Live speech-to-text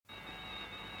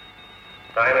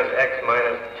Time is X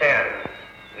minus 10,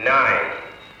 9,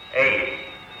 8,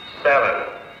 7,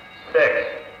 6,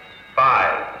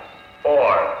 5,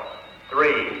 4,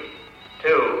 3,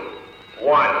 2,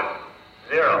 1,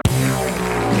 0.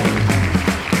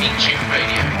 InTune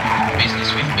Radio,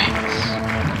 Business with Beats.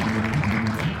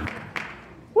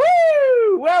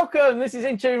 Woo! Welcome. This is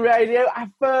InTune Radio,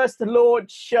 our first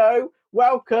launch show.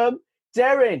 Welcome,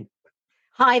 Darren.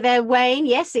 Hi there, Wayne.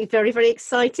 Yes, it's very, very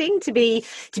exciting to be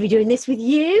doing this with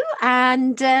you.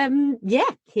 And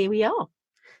here we are.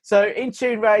 So,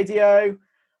 InTune Radio,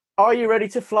 are you ready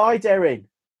to fly, Darren?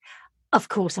 Of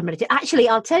course, I'm ready to. Actually,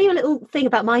 I'll tell you a little thing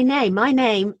about my name. My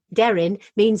name, Darren,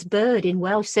 means bird in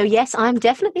Welsh. So, yes, I'm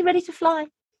definitely ready to fly.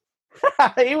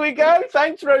 Here we go.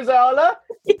 Thanks, Rosala.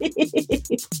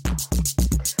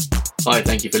 Hi,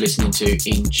 thank you for listening to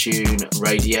InTune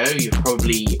Radio. You've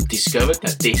probably discovered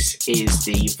that this is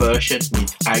the version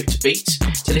without beats.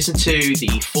 To listen to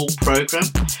the full programme,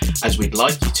 as we'd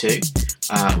like you to,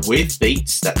 with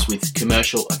beats, that's with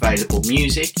commercial available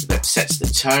music that sets the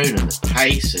tone and the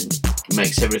pace and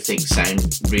makes everything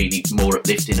sound really more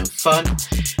uplifting and fun,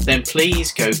 then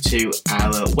please go to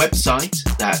our website,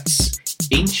 that's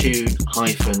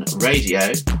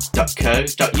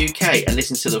intune-radio.co.uk, and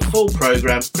listen to the full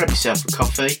programme, grab yourself a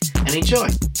coffee and enjoy.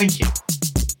 Thank you.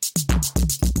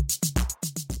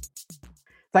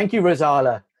 Thank you,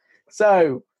 Rosala.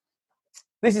 So,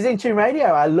 this is InTune Radio,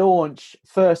 our launch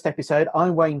first episode.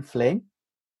 I'm Wayne Flynn.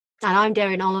 And I'm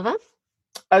Darren Oliver.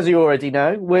 As you already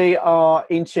know, we are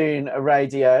InTune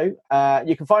Radio.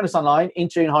 You can find us online,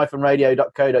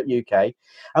 intune-radio.co.uk.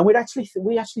 And we actually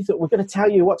thought we're going to tell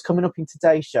you what's coming up in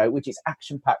today's show, which is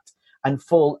action-packed and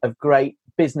full of great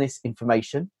business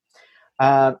information.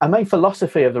 Our main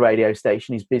philosophy of the radio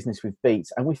station is business with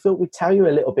beats. And we thought we'd tell you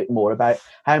a little bit more about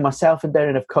how myself and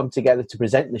Darren have come together to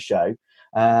present the show,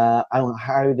 and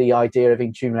how the idea of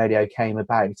InTune Radio came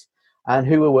about, and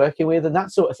who we're working with, and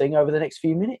that sort of thing over the next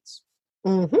few minutes.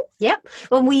 Mm-hmm. Yep.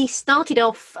 Well, we started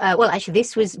off. Actually,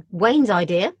 this was Wayne's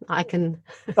idea. I can.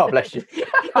 God bless you.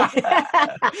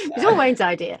 It was all Wayne's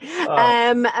idea. Oh.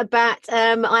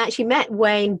 I actually met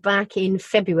Wayne back in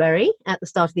February at the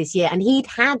start of this year, and he'd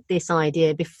had this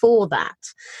idea before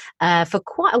that for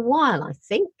quite a while, I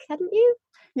think, hadn't you?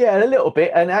 Yeah, a little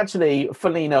bit. And actually,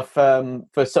 funnily enough,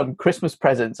 for some Christmas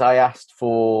presents, I asked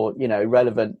for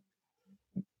relevant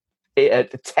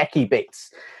techie bits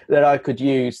that I could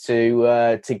use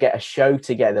to get a show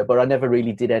together, but I never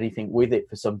really did anything with it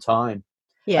for some time.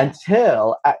 Yeah.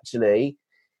 Until actually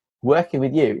working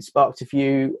with you, it sparked a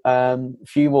few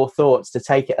more thoughts to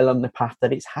take it along the path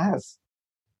that it has.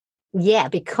 Yeah,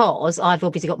 because I've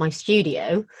obviously got my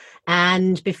studio,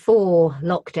 and before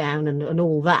lockdown and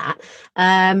all that,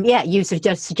 you sort of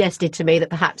just suggested to me that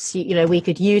perhaps we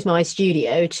could use my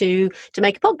studio to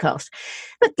make a podcast.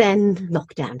 But then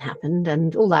lockdown happened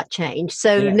and all that changed.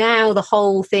 So Now the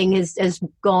whole thing has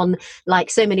gone, like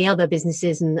so many other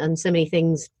businesses and so many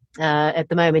things at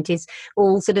the moment, is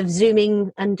all sort of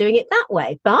Zooming and doing it that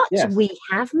way. But we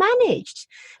have managed.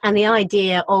 And the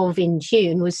idea of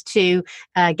InTune was to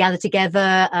gather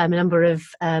together a number of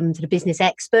sort of business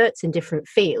experts in different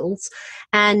fields,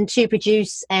 and to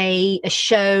produce a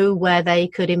show where they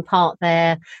could impart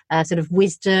their sort of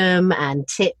wisdom and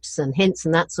tips and hints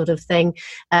and that sort of thing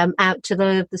out to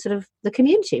the sort of the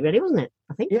community, really, wasn't it?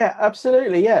 I think. Yeah,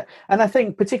 absolutely. Yeah. And I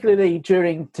think particularly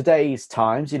during today's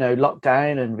times,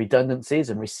 lockdown and redundancies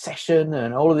and recession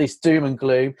and all of this doom and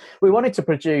gloom, we wanted to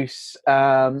produce,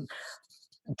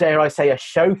 dare I say, a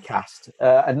showcast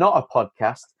and not a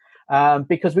podcast,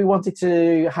 because we wanted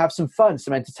to have some fun.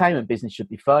 Some entertainment. Business should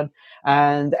be fun.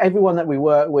 And everyone that we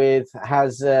work with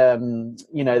has,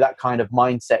 that kind of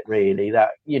mindset, really, that,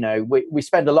 we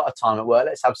spend a lot of time at work.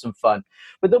 Let's have some fun.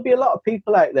 But there'll be a lot of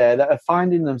people out there that are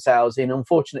finding themselves in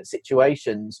unfortunate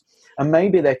situations, and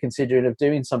maybe they're considering of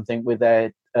doing something with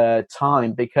their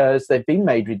time because they've been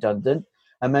made redundant,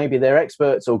 and maybe they're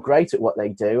experts or great at what they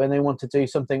do, and they want to do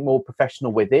something more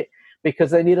professional with it because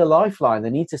they need a lifeline.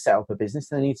 They need to set up a business.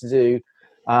 They need to do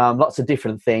lots of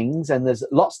different things, and there's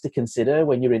lots to consider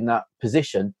when you're in that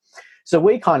position. So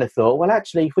we kind of thought, well,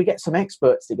 actually, if we get some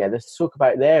experts together to talk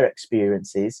about their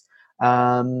experiences,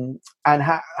 and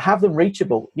have them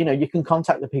reachable. You can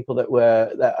contact the people that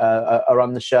are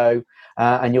on the show,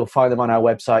 and you'll find them on our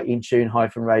website,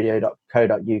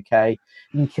 intune-radio.co.uk.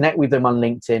 You can connect with them on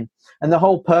LinkedIn. And the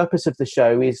whole purpose of the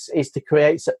show is to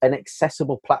create an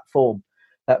accessible platform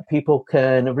that people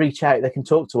can reach out. They can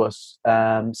talk to us,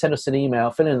 send us an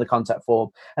email, fill in the contact form,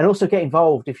 and also get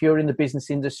involved. If you're in the business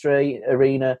industry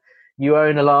arena, you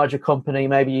own a larger company,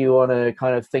 maybe you want to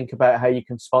kind of think about how you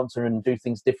can sponsor and do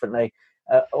things differently,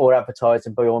 or advertise,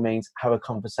 and by all means have a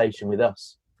conversation with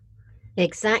us.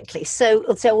 Exactly. So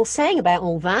all saying about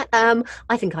all that,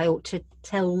 I think I ought to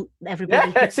tell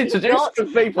everybody Let's introduce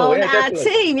some people on yeah, our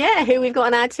definitely. team. Yeah, who we've got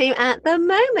on our team at the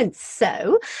moment.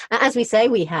 So, as we say,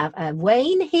 we have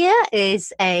Wayne here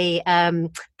is a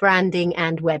branding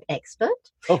and web expert.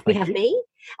 Oh, We thank have you. me.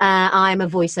 I'm a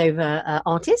voiceover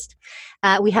artist.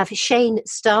 We have Shane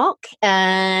Stark,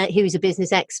 who's a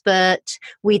business expert.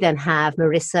 We then have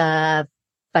Marissa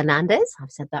Fernandez.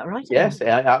 I've said that right. Yes,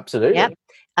 yeah, absolutely. Yep.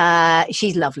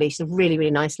 She's lovely. She's a really,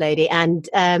 really nice lady. And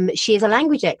she is a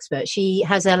language expert. She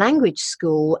has a language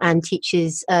school and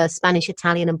teaches Spanish,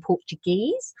 Italian and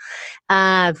Portuguese.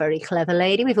 Very clever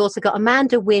lady. We've also got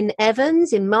Amanda Wynne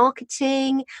Evans in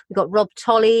marketing. We've got Rob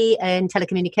Tolley in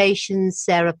telecommunications,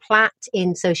 Sarah Platt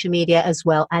in social media, as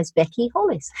well as Becky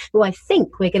Hollis, who I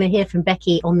think we're going to hear from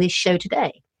Becky on this show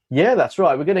today. Yeah, that's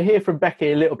right. We're going to hear from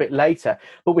Becky a little bit later,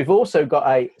 but we've also got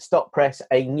a Stop Press,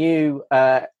 a new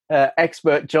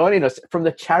expert joining us from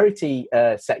the charity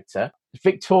sector,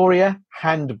 Victoria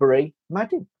Handbury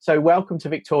Madden. So welcome to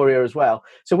Victoria as well.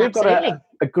 So we've got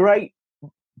a great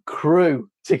crew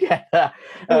together,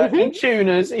 in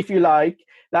tuners, if you like,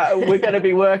 that we're going to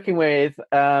be working with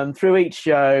through each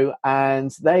show,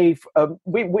 and they've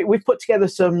we've put together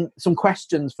some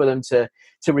questions for them to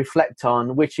reflect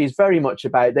on, which is very much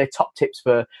about their top tips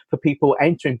for people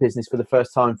entering business for the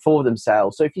first time for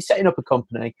themselves. So if you're setting up a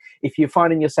company, if you're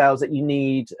finding yourselves that you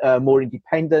need more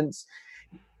independence,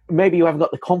 maybe you haven't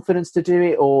got the confidence to do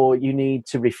it, or you need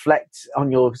to reflect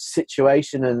on your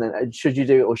situation and should you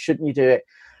do it or shouldn't you do it,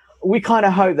 we kind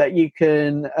of hope that you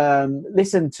can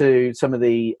listen to some of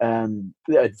the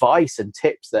advice and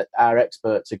tips that our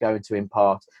experts are going to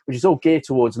impart, which is all geared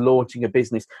towards launching a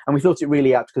business. And we thought it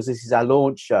really apt because this is our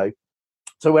launch show.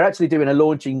 So we're actually doing a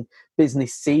launching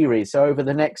business series. So over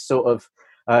the next sort of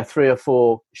 3 or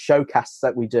 4 showcasts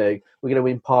that we do, we're going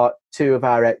to impart 2 of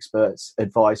our experts'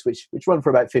 advice, which run for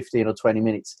about 15 or 20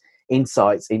 minutes,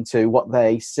 insights into what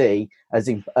they see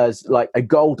as like a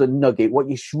golden nugget, what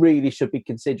you really should be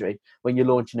considering when you're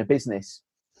launching a business.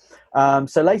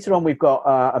 So later on, we've got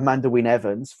Amanda Wynne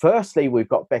Evans. Firstly, we've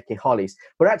got Becky Hollis.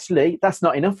 But actually, that's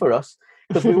not enough for us,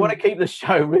 because we want to keep the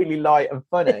show really light and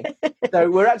funny. So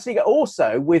we're actually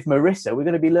also with Marissa. We're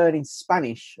going to be learning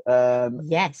Spanish.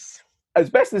 Yes. As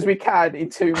best as we can in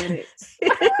 2 minutes.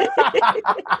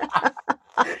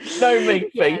 No mean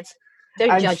feet. Yes.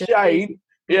 Don't and judge Shane, us.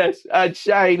 yes, and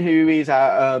Shane, who is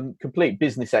our complete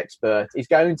business expert, is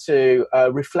going to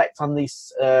reflect on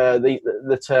this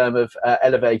the term of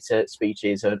elevator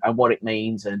speeches and what it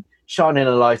means, and shining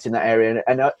a light in that area.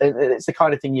 And it's the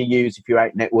kind of thing you use if you're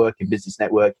out networking, business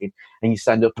networking, and you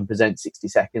stand up and present 60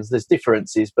 seconds. There's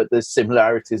differences, but there's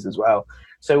similarities as well.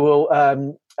 So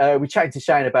we're chatting to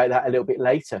Shane about that a little bit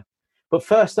later. But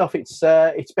first off, it's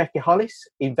Becky Hollis,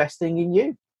 Investing in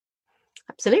You.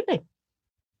 Absolutely.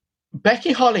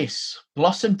 Becky Hollis,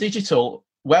 Blossom Digital,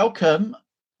 welcome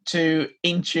to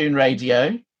InTune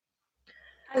Radio.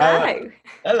 Hello.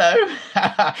 Hello.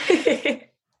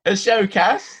 A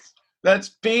showcast that's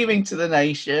beaming to the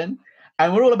nation,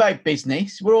 and we're all about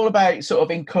business. We're all about sort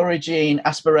of encouraging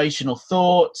aspirational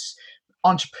thoughts,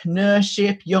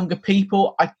 entrepreneurship, younger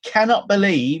people. I cannot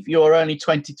believe you're only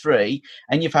 23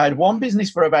 and you've had one business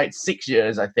for about 6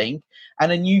 years, I think,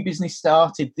 and a new business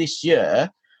started this year.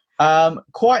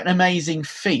 Quite an amazing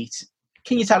feat.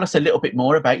 Can you tell us a little bit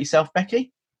more about yourself,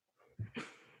 Becky?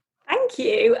 Thank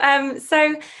you.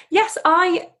 So, yes,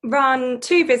 I run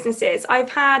 2 businesses. I've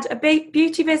had a big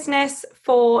beauty business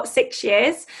for 6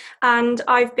 years, and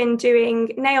I've been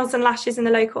doing nails and lashes in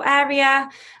the local area.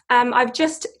 I've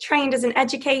just trained as an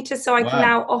educator, so I can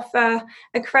now offer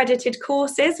accredited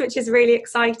courses, which is really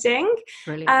exciting.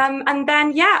 Brilliant. And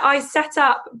then, I set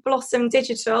up Blossom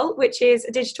Digital, which is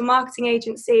a digital marketing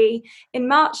agency, in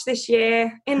March this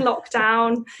year, in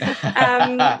lockdown.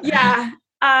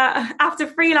 After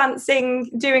freelancing,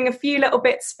 doing a few little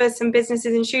bits for some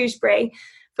businesses in Shrewsbury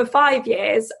for 5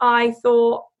 years, I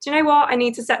thought, do you know what? I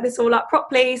need to set this all up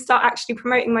properly, start actually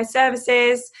promoting my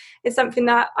services. It's something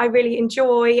that I really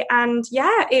enjoy. And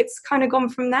it's kind of gone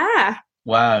from there.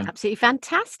 Wow. Absolutely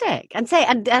fantastic. And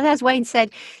as Wayne said,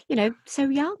 so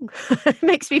young. It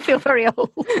makes me feel very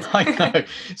old. I know.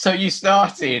 So you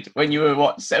started when you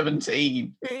were,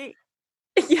 17?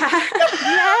 Yeah.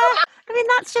 I mean,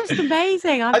 that's just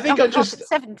amazing. I think at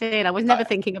 17. I was never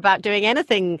thinking about doing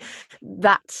anything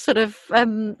that sort of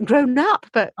grown up.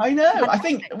 But I know. I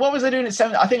think, what was I doing at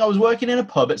 17? I think I was working in a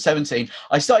pub at 17.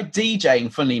 I started DJing,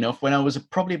 funnily enough, when I was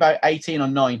probably about 18 or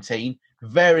 19,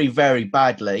 very, very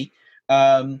badly.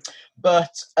 I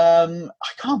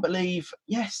can't believe,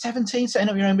 17 setting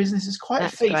up your own business is quite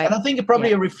That's a feat. great. And I think it's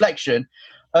probably a reflection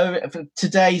of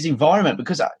today's environment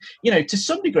because, to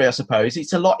some degree, I suppose,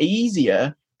 it's a lot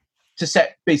easier to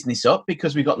set business up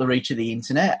because we've got the reach of the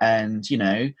internet. And,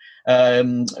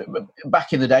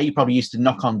 back in the day, you probably used to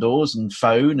knock on doors and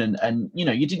phone and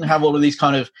you didn't have all of these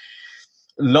kind of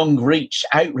long reach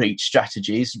outreach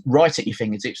strategies right at your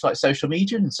fingertips like social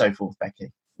media and so forth,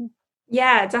 Becky.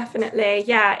 Yeah, definitely.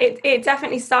 Yeah, it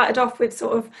definitely started off with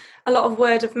sort of a lot of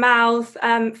word of mouth.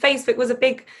 Facebook was a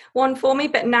big one for me,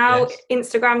 but now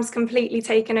Instagram's completely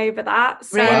taken over that.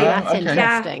 So, really, that's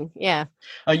interesting. Yeah.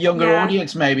 A younger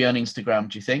audience maybe on Instagram,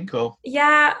 do you think? Or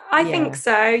yeah, I think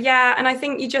so. Yeah, and I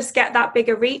think you just get that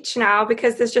bigger reach now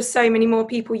because there's just so many more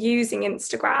people using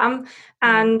Instagram,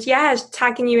 and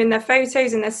tagging you in their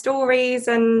photos and their stories,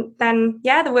 and then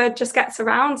the word just gets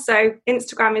around. So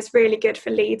Instagram is really good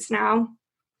for leads now.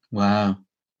 Wow.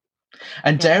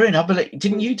 And Darren, I believe,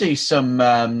 didn't you do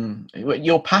some?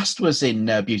 Your past was in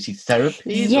beauty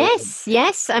therapy.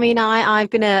 Yes. I mean, I've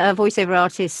been a voiceover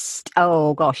artist.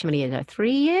 Oh gosh, how many years now?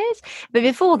 3 years. But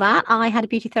before that, I had a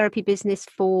beauty therapy business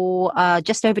for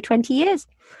just over 20 years.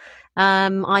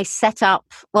 I set up.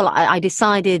 Well, I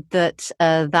decided that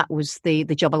that was the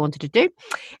job I wanted to do,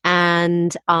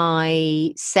 and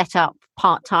I set up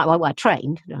part-time. Well, I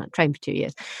trained for 2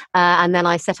 years, and then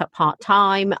I set up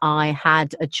part-time. I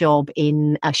had a job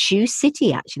in Shoe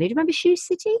City. Actually, do you remember Shoe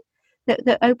City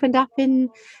that opened up in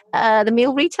the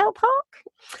Mill Retail Park?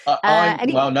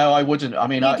 Well, no, I wouldn't. I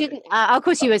mean, you didn't. Of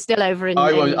course, you were still over in.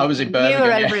 I was in Birmingham. You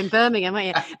were over in Birmingham, weren't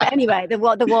you? But anyway, there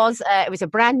was. It was a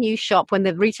brand new shop when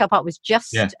the retail park was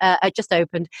just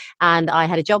opened, and I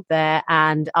had a job there,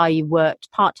 and I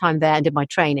worked part time there and did my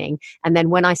training. And then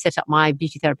when I set up my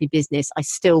beauty therapy business, I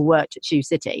still worked at Shoe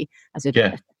City as a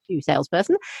shoe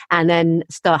salesperson, and then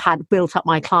had built up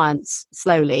my clients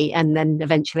slowly, and then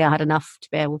eventually I had enough to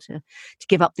be able to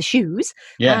give up the shoes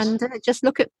and just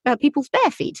look at people's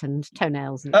bare feet and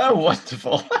toenails. And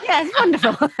wonderful! Yeah, it's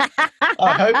wonderful.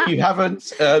 I hope you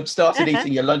haven't started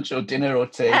eating your lunch or dinner or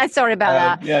tea. Sorry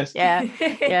about that. Yes.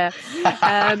 Yeah.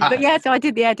 But so I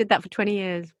did that for 20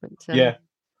 years. But,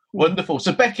 Wonderful.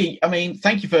 So, Becky, I mean,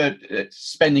 thank you for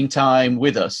spending time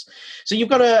with us. So you've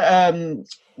got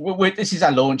this is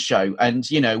our launch show, and,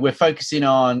 we're focusing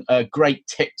on great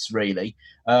tips, really.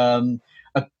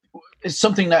 It's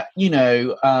something that,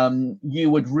 you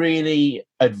would really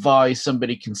advise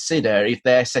somebody consider if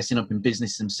they're setting up in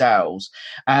business themselves.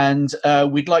 And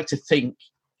we'd like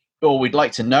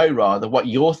to know rather what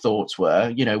your thoughts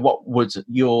were. What would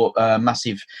your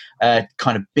massive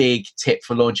kind of big tip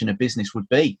for launching a business would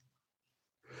be?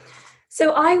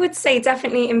 So I would say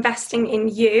definitely investing in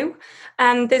you.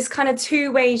 There's kind of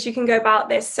two ways you can go about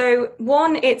this. So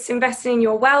one, it's investing in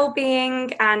your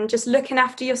well-being and just looking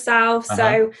after yourself.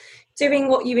 So doing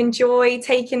what you enjoy,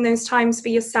 taking those times for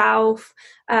yourself,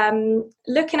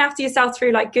 looking after yourself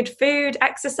through like good food,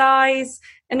 exercise,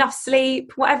 enough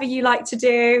sleep, whatever you like to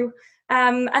do.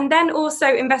 And then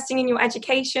also investing in your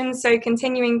education, so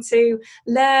continuing to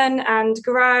learn and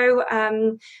grow.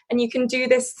 And you can do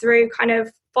this through kind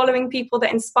of following people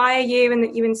that inspire you and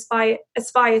that you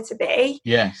aspire to be.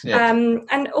 Yes.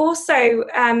 And also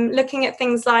looking at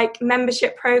things like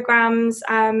membership programs,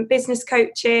 business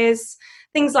coaches,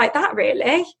 things like that,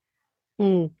 really.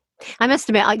 I must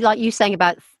admit, I like you saying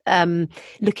about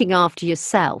looking after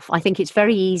yourself. I think it's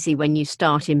very easy when you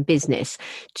start in business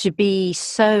to be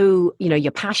so, you're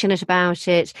passionate about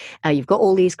it. You've got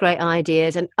all these great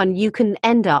ideas and you can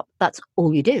end up, that's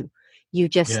all you do. You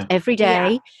just every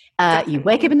day, you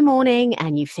wake up in the morning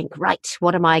and you think, right,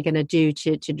 what am I going to do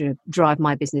to drive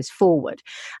my business forward?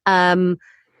 And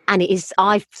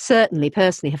I've certainly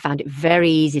personally have found it very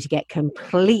easy to get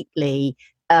completely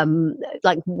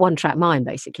like one track mind,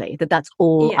 basically, that's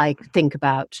all I think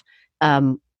about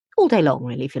all day long,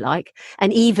 really, if you like.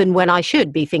 And even when I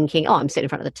should be thinking, I'm sitting in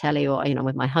front of the telly or,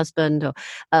 with my husband or,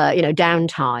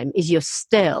 downtime, is you're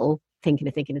still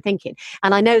thinking.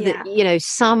 And I know that,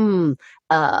 some,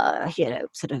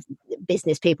 sort of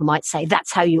business people might say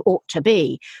that's how you ought to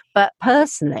be. But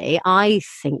personally, I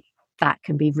think that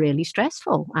can be really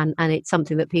stressful. And it's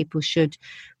something that people should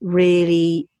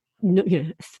really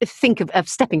think of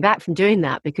stepping back from doing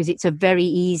that, because it's a very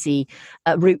easy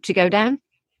route to go down.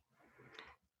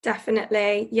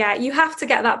 Definitely. Yeah, you have to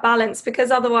get that balance,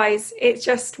 because otherwise it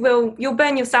just you'll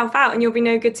burn yourself out and you'll be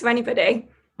no good to anybody.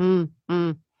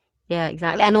 Yeah,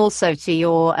 exactly. And also to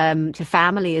your to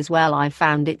family as well. I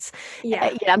found it's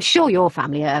I'm sure your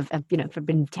family have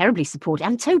been terribly supportive.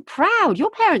 I'm so proud.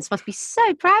 Your parents must be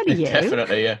so proud of you.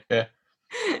 Definitely, yeah.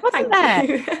 Wasn't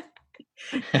there?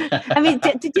 I mean,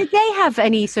 did they have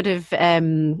any sort of,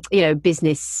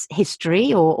 business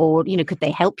history, or could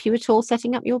they help you at all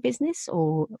setting up your business,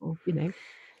 or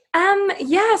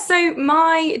Yeah, so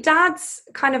my dad's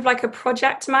kind of like a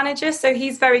project manager, so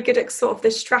he's very good at sort of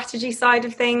the strategy side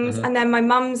of things. And then my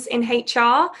mum's in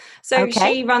HR, so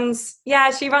she runs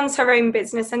her own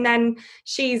business, and then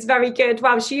she's very good.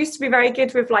 Well, she used to be very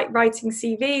good with like writing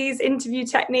CVs, interview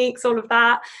techniques, all of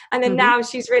that, and then now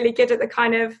she's really good at the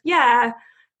kind of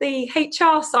the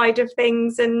HR side of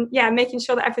things, and making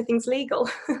sure that everything's legal.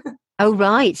 Oh,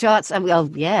 right. So that's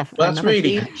that's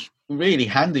really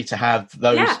handy to have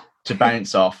those to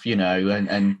bounce off,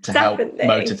 and to help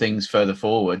motor things further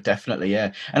forward. Definitely,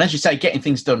 yeah. And as you say, getting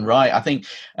things done right. I think,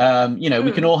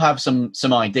 we can all have some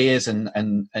ideas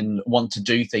and want to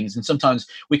do things, and sometimes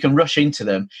we can rush into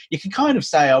them. You can kind of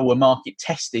say, oh, we're market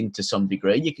testing to some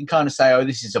degree. You can kind of say, oh,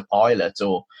 this is a pilot,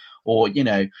 or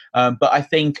but I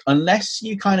think unless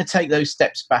you kind of take those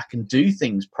steps back and do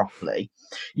things properly,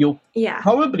 you'll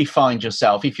probably find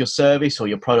yourself, if your service or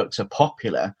your products are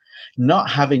popular, not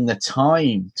having the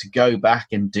time to go back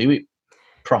and do it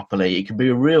properly. It can be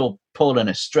a real pull and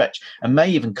a stretch, and may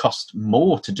even cost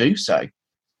more to do so.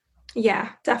 Yeah,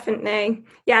 definitely.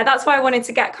 Yeah, that's why I wanted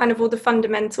to get kind of all the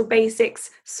fundamental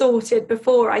basics sorted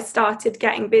before I started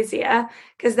getting busier,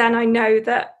 because then I know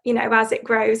that, as it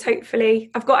grows,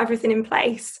 hopefully I've got everything in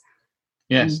place.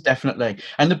 Yes, definitely.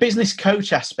 And the business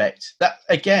coach aspect, that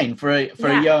again, for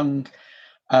a young,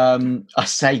 I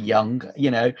say young,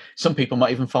 some people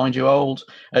might even find you old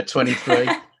at 23.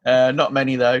 Not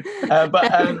many though.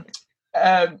 But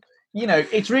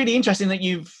it's really interesting that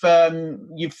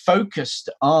you've focused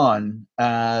on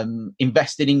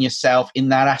invested in yourself in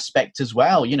that aspect as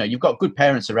well. You've got good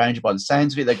parents around you by the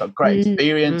sounds of it. They've got great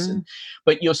experience,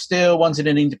 but you're still wanting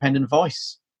an independent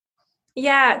voice.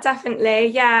 Yeah, definitely.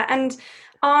 Yeah. And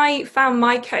I found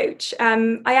my coach.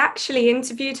 I actually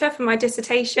interviewed her for my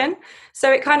dissertation.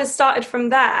 So it kind of started from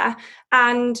there.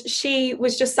 And she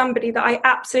was just somebody that I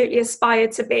absolutely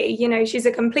aspired to be. She's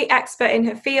a complete expert in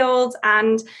her field,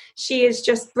 and she is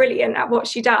just brilliant at what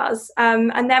she does.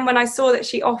 And then when I saw that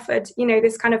she offered,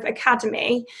 this kind of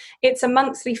academy, it's a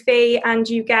monthly fee, and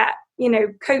you get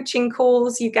coaching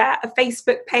calls, you get a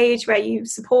Facebook page where you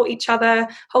support each other,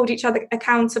 hold each other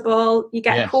accountable, you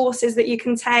get courses that you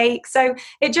can take. So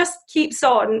it just keeps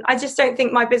on. I just don't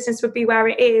think my business would be where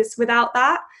it is without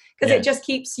that, because it just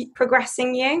keeps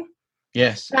progressing you.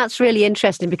 Yes, that's really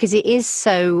interesting, because it is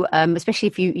so, especially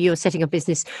if you're setting a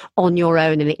business on your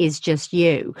own and it is just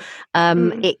you,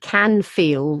 it can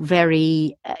feel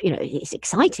very, it's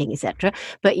exciting, etc.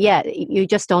 But you're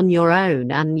just on your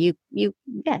own, and you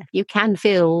can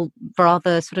feel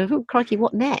rather sort of, oh, crikey,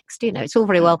 what next? It's all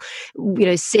very well,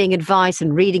 seeing advice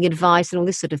and reading advice and all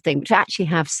this sort of thing, but to actually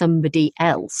have somebody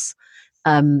else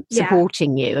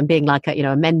supporting you and being like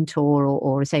a mentor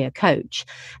or say a coach.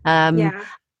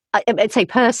 I'd say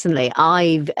personally,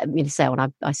 when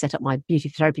I set up my beauty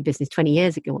therapy business 20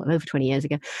 years ago, over 20 years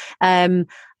ago,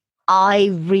 I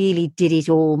really did it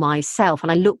all myself.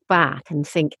 And I look back and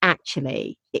think,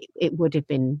 actually, it would have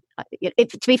been,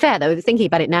 to be fair though, thinking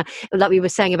about it now, like we were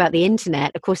saying about the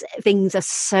internet, of course, things are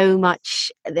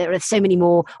there are so many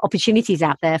more opportunities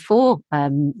out there for,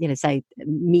 say,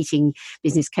 meeting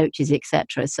business coaches,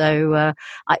 etc. So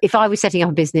if I was setting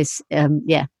up a business,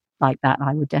 like that,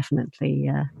 I would definitely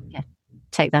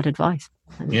take that advice.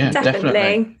 Yeah,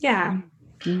 definitely. Yeah.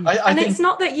 I think it's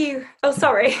not that you... Oh,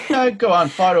 sorry. No, go on,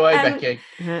 fire away, Becky.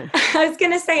 I was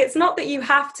going to say, it's not that you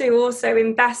have to also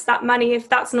invest that money if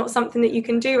that's not something that you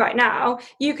can do right now.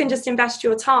 You can just invest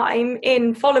your time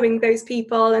in following those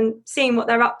people and seeing what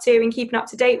they're up to and keeping up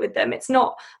to date with them. It's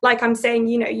not like I'm saying,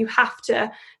 you have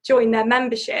to join their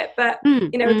membership, but a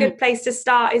good place to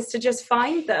start is to just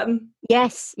find them.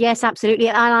 Yes, absolutely.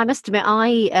 And I must admit,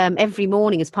 I every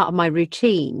morning as part of my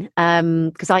routine,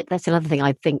 because that's another thing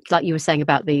I think, like you were saying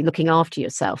about the looking after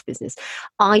yourself business,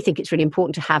 I think it's really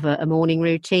important to have a morning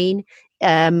routine.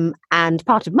 And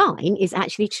part of mine is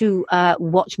actually to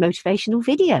watch motivational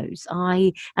videos.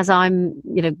 As I'm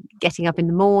getting up in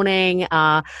the morning,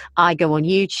 I go on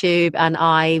YouTube and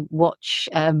I watch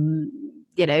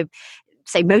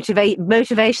say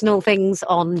motivational things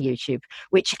on YouTube,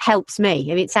 which helps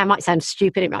me. I mean, it might sound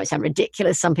stupid, it might sound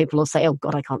ridiculous. Some people will say, oh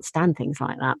God, I can't stand things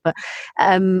like that. But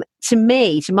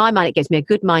to my mind, it gives me a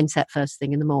good mindset first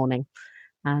thing in the morning.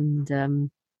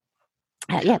 And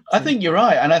I think you're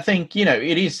right. And I think,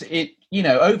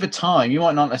 over time, you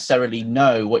might not necessarily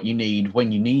know what you need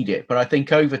when you need it. But I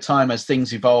think over time, as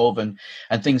things evolve and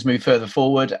things move further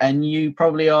forward, and you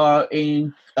probably are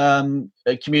in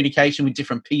communication with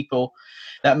different people,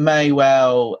 that may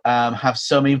well have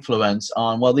some influence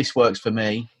on, well, this works for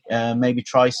me. Maybe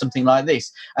try something like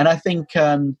this. And I think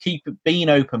keep being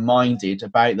open-minded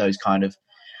about those kind of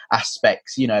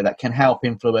aspects, that can help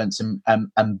influence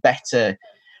and better.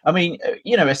 I mean,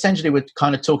 essentially we're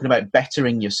kind of talking about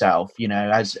bettering yourself,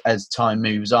 as time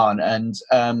moves on. And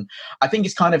I think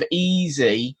it's kind of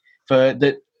easy for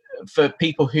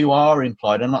people who are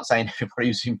employed. I'm not saying everybody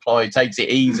who's employed takes it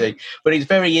easy, but it's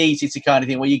very easy to kind of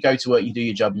think, well, you go to work, you do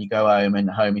your job, and you go home, and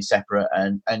home is separate,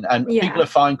 and people are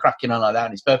fine cracking on like that,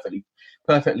 and it's perfectly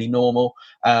normal.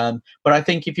 But I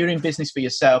think if you're in business for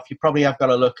yourself, you probably have got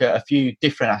to look at a few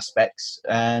different aspects,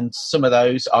 and some of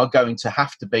those are going to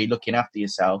have to be looking after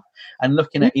yourself and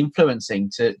looking at influencing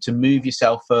to move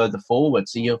yourself further forward,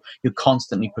 so you're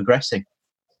constantly progressing.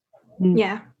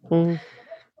 Yeah.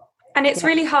 And it's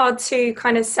really hard to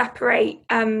kind of separate,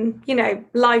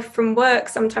 life from work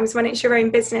sometimes when it's your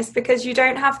own business, because you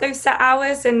don't have those set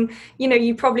hours, and,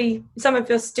 some of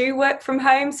us do work from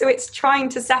home. So it's trying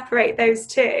to separate those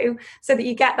two so that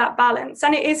you get that balance.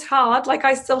 And it is hard. Like,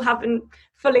 I still haven't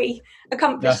fully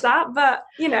accomplished that, but,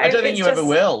 I don't think you ever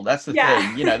will. That's the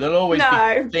thing. There'll always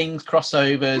be things,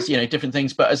 crossovers, different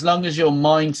things. But as long as your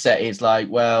mindset is like,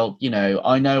 well,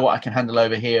 I know what I can handle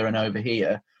over here and over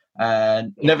here.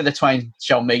 Never the twain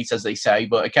shall meet, as they say,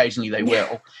 but occasionally they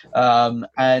will.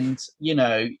 And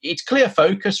it's clear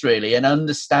focus really, and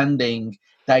understanding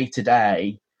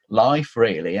day-to-day life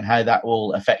really, and how that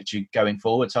will affect you going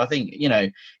forward. So I think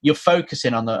you're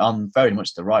focusing on very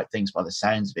much the right things by the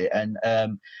sounds of it, and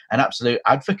an absolute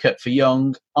advocate for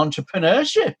young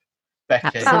entrepreneurship,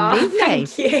 Becky. Absolutely.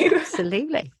 Thank you.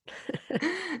 Absolutely.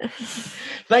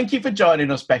 Thank you for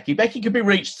joining us, Becky. Becky can be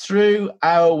reached through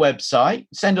our website.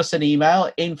 Send us an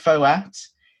email,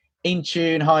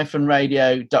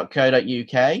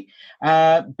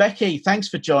 info@intune-radio.co.uk. Becky, thanks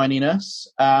for joining us.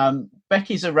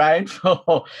 Becky's around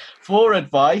for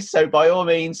advice, so by all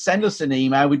means, send us an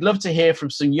email. We'd love to hear from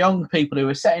some young people who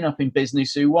are setting up in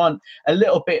business, who want a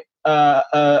little bit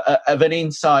of an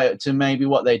insight to maybe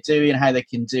what they're doing, how they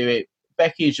can do it.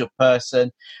 Becky is your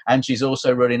person, and she's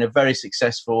also running a very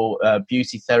successful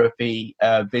beauty therapy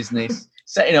business,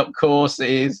 setting up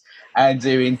courses and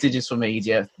doing digital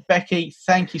media. Becky,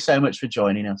 thank you so much for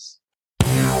joining us.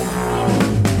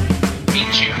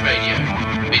 InTune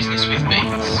Radio, Business with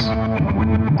Beats.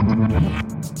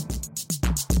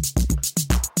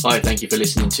 Hi, thank you for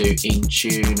listening to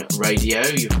InTune Radio.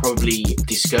 You've probably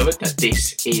discovered that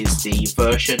this is the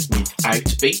version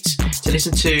without beats. To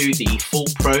listen to the full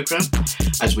programme,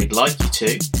 as we'd like you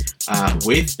to,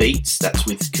 with beats, that's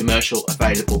with commercial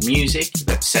available music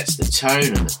that sets the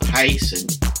tone and the pace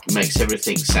and makes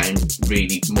everything sound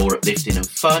really more uplifting and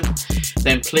fun,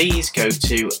 then please go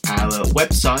to our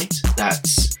website,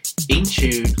 that's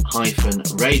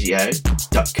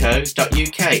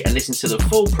intune-radio.co.uk, and listen to the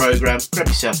full programme, grab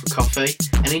yourself a coffee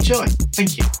and enjoy.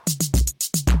 Thank you.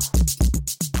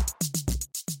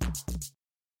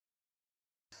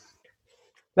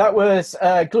 That was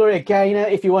Gloria Gaynor.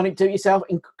 If you want to do it yourself,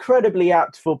 incredibly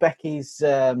apt for Becky's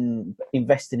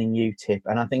investing in you tip,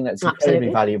 and I think that's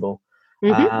incredibly valuable.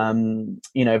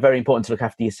 Mm-hmm. Very important to look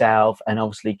after yourself and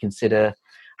obviously consider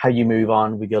how you move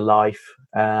on with your life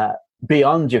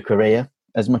beyond your career,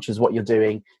 as much as what you're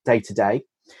doing day to day.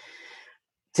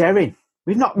 Darren,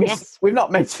 we've not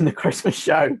mentioned the Christmas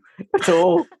show at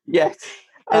all yet.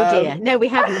 Oh dear, no, we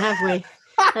haven't, have we?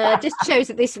 Just shows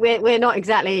that we're not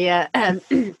exactly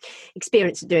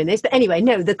experienced at doing this. But anyway,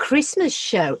 no, the Christmas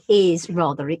show is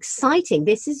rather exciting.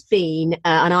 This has been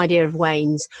an idea of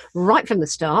Wayne's right from the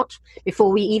start.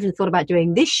 Before we even thought about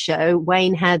doing this show,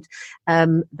 Wayne had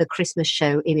the Christmas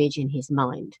show image in his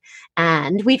mind.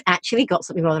 And we've actually got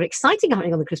something rather exciting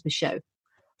happening on the Christmas show.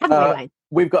 Haven't we, Wayne?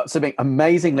 We've got something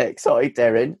amazingly exciting,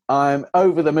 Darren. I'm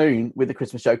over the moon with the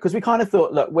Christmas show, because we kind of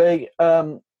thought, look,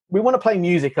 we want to play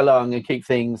music along and keep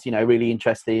things, really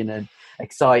interesting and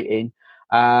exciting,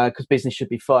 because business should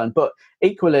be fun. But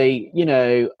equally,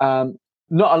 not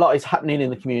a lot is happening in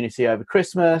the community over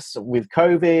Christmas with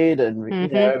COVID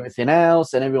and everything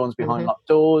else, and everyone's behind locked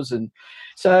doors. And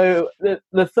so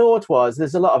the thought was,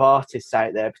 there's a lot of artists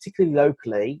out there, particularly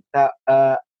locally, that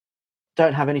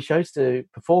don't have any shows to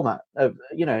perform at,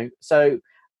 so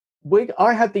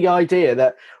I had the idea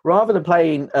that rather than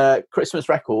playing Christmas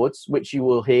records, which you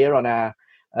will hear on our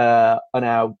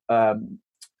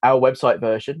website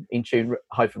version,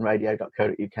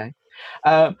 intune-radio.co.uk,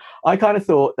 I kind of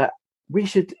thought that we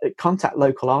should contact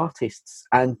local artists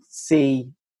and see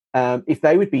if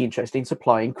they would be interested in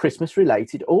supplying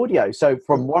Christmas-related audio. So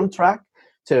from one track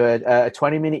to a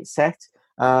 20-minute set,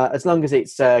 as long as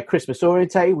it's Christmas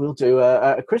orientated, we'll do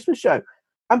a Christmas show.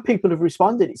 and people have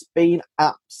responded. It's been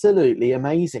absolutely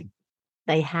amazing.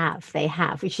 They have,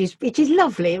 which is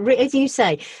lovely. As you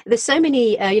say, there's so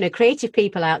many creative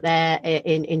people out there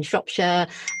in Shropshire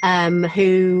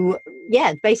who,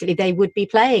 basically they'd be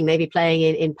playing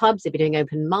in pubs, they'd be doing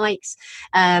open mics,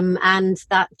 and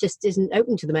that just isn't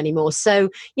open to them anymore. So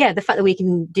the fact that we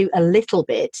can do a little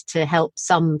bit to help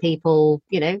some people,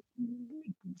 get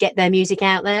their music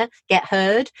out there, get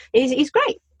heard, is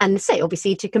great. And say,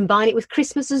 obviously, to combine it with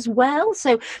Christmas as well.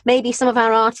 So maybe some of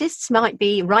our artists might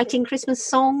be writing Christmas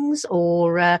songs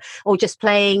or just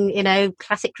playing,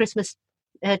 classic Christmas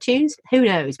tunes. Who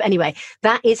knows? But anyway,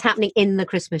 that is happening in the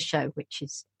Christmas show, which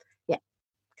is,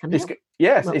 coming up.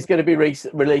 It's going to be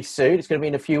released soon. It's going to be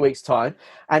in a few weeks' time.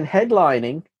 And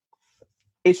headlining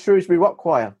is Shrewsbury Rock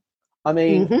Choir. I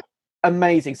mean,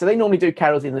 amazing. So they normally do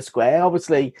carols in the square.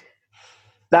 Obviously,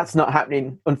 that's not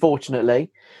happening,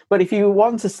 unfortunately. But if you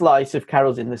want a slice of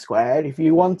carols in the square, if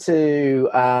you want to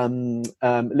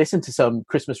listen to some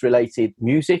Christmas-related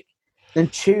music, then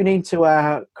tune into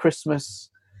our Christmas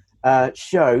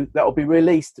show that will be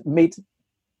released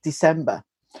mid-December.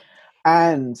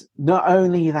 And not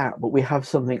only that, but we have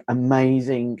something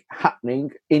amazing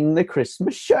happening in the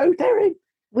Christmas show, Derry.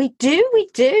 We do.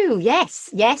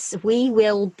 Yes, we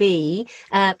will be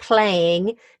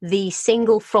playing the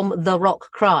single from the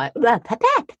Rock Choir.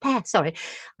 Sorry,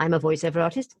 I'm a voiceover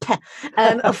artist.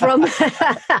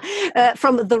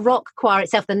 From the Rock Choir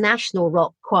itself, the National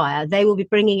Rock Choir. They will be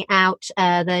bringing out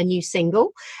their new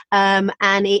single, and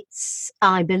I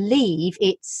believe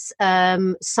it's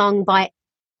sung by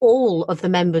all of the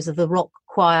members of the Rock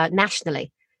Choir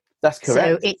nationally. That's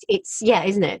correct. So it's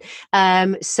isn't it?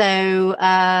 And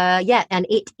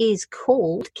it is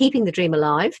called Keeping the Dream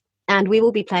Alive, and we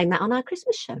will be playing that on our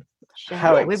Christmas show.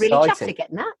 We're really chuffed to get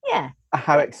that. Yeah.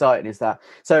 How exciting is that?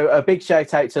 So a big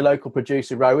shout out to local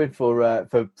producer Rowan for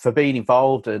being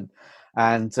involved and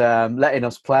letting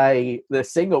us play the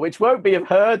single, which won't be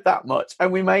heard that much,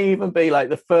 and we may even be like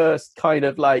the first kind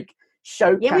of like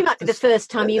showcase. Yeah, we might be the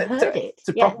first time you've heard it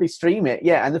to properly stream it.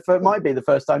 Yeah, and might be the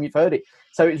first time you've heard it.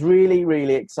 So it's really,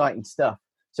 really exciting stuff.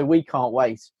 So we can't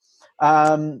wait.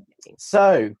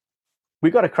 So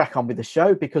we've got to crack on with the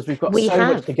show because we've got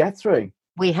much to get through.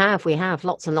 We have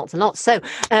lots and lots and lots. So,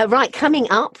 right, coming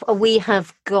up, we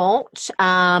have got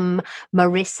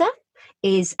Marissa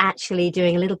is actually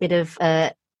doing a little bit of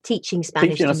teaching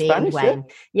Spanish to me and Wayne.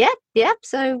 Yeah.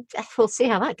 So we'll see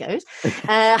how that goes. It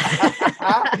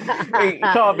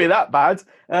can't be that bad.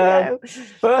 No.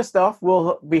 First off,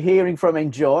 we'll be hearing from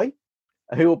Enjoy,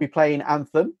 who will be playing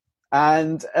Anthem.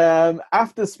 And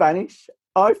after Spanish,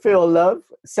 I Feel Love,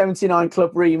 79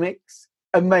 Club remix.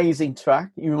 Amazing track.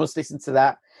 You must listen to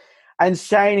that. And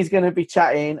Shane is going to be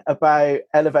chatting about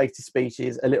elevator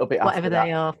speeches a little bit whatever after that.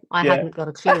 They are. I hadn't got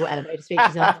a clue what elevator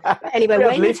speeches are. But anyway,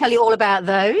 Wayne will tell you all about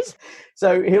those.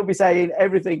 So he'll be saying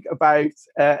everything about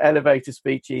elevator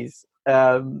speeches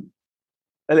a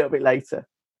little bit later.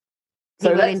 He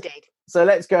will indeed. So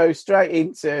let's go straight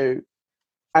into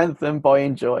Anthem by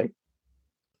Enjoy.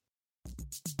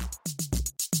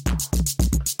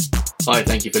 Hi,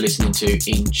 thank you for listening to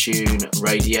In Tune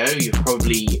Radio. You've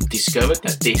probably discovered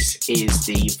that this is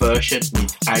the version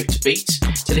without beats.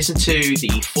 To listen to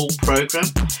the full programme,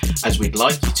 as we'd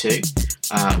like you to,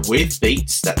 with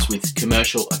beats, that's with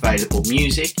commercial available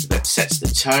music that sets the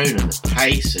tone and the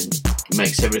pace and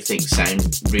makes everything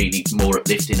sound really more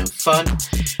uplifting and fun,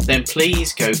 then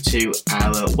please go to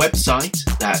our website,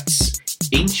 that's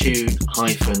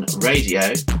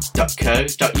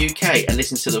intune-radio.co.uk, and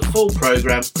listen to the full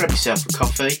programme, grab yourself a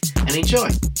coffee and enjoy.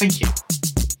 Thank you.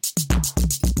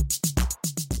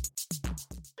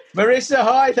 Marissa,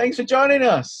 hi, thanks for joining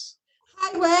us.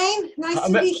 Hi Wayne, nice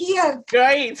to be here.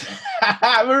 Great.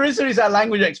 Marissa is our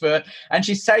language expert and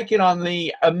she's taken on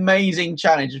the amazing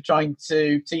challenge of trying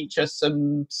to teach us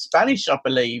some Spanish, I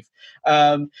believe.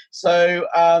 So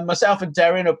myself and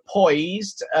Darren are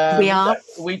poised. We are.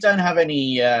 We don't have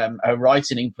any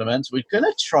writing implements. We're going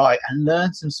to try and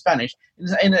learn some Spanish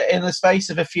in the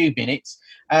space of a few minutes.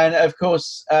 And of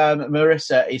course,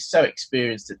 Marissa is so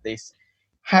experienced at this.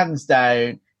 Hands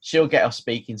down, she'll get us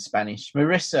speaking Spanish.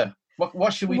 Marissa,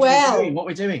 what should we be doing? What are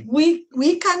we doing?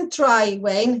 We can try,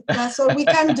 Wayne. That's all we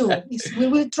can do. We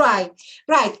will try.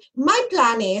 Right. My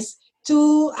plan is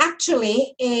to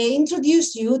actually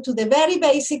introduce you to the very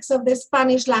basics of the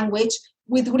Spanish language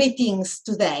with greetings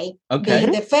today. Okay.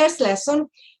 The first lesson.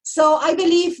 So I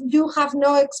believe you have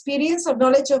no experience or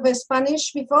knowledge of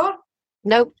Spanish before?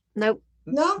 Nope. No?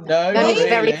 Really?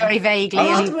 Very, very vaguely.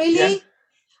 Not really? Yeah.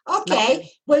 Okay, No.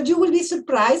 well, you will be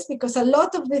surprised because a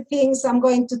lot of the things I'm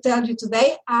going to tell you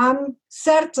today, I'm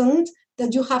certain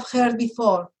that you have heard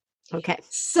before. Okay.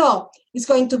 So it's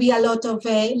going to be a lot of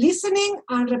listening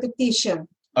and repetition.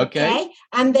 Okay.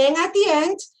 And then at the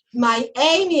end, my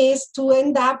aim is to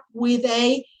end up with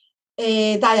a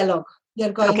dialogue. We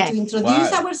are going to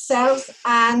introduce ourselves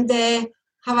and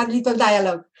have a little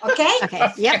dialogue. Okay?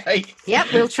 Okay.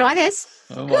 Yep. We'll try this.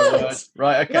 Oh my God.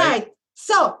 Right. Okay. Right.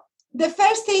 So the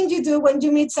first thing you do when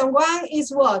you meet someone is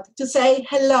what? To say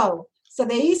hello. So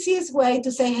the easiest way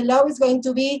to say hello is going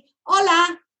to be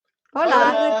hola.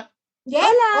 Hola. Yeah?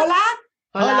 Hola.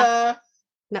 Hola.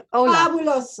 No, hola.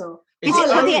 Fabuloso. Is it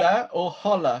hola or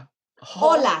holla?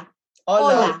 Hola.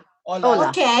 Hola. Hola.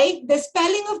 Okay, the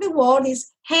spelling of the word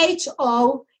is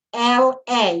Hola.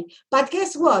 But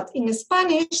guess what? In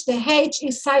Spanish, the H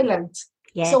is silent.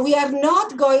 Yes. So we are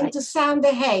not going to sound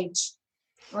the H.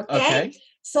 Okay?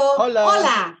 So,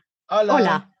 Hola.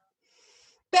 Hola.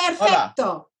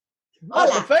 Perfecto. Oh,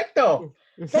 perfecto.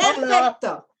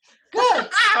 Perfecto. Good.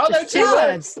 Just 2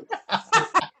 words.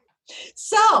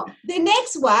 So the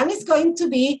next one is going to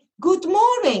be good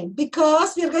morning,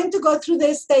 because we're going to go through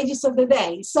the stages of the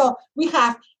day. So we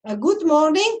have a good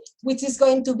morning, which is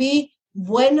going to be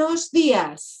buenos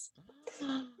días.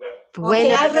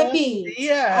 Okay, I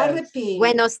repeat.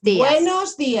 Buenos días.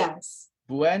 Buenos días.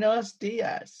 Buenos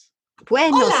días.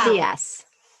 Buenos Hola. días.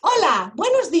 Hola,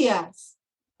 buenos días.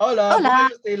 Hola. Hola.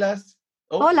 Buenos días.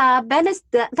 Oh. Hola,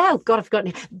 oh God, I've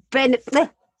forgotten.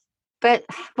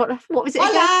 What was it again?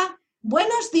 Hola,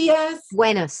 buenos días.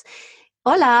 Buenos.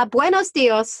 Hola, buenos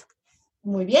días.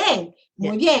 Muy bien,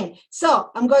 muy bien. So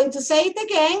I'm going to say it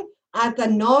again at a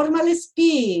normal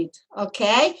speed,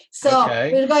 okay? So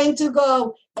we're going to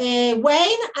go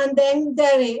Wayne and then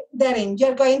Darren.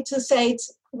 You're going to say it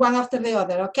one after the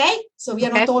other, okay? So we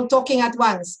are not all talking at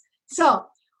once. So,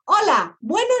 hola,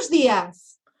 buenos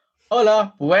días.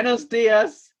 Hola, buenos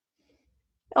días.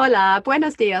 Hola,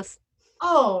 buenos días.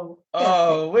 Oh,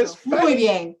 muy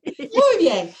bien, muy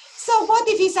bien. So what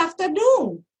if it's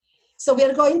afternoon? So we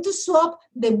are going to swap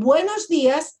the buenos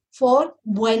días for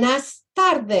buenas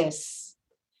tardes.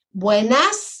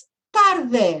 Buenas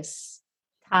tardes.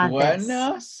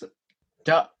 Buenas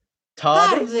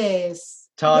tardes.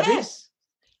 Tardes. Yes.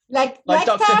 Like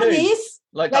Doctor TARDIS,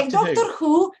 Who. like Doctor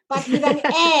Who, but with an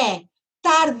E.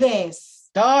 Tardes.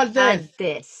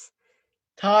 Tardes.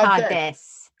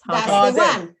 Tardes. That's the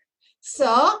one.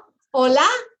 So, hola,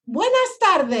 buenas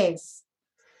tardes.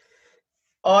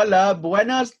 Hola,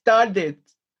 buenas tardes.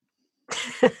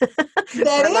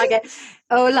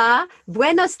 Hola,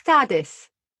 buenos tardes.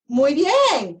 Muy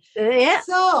bien. Yeah.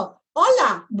 So,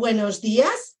 hola, buenos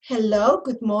días. Hello,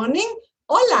 good morning.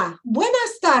 Hola,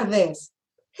 buenas tardes.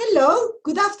 Hello,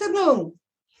 good afternoon.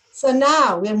 So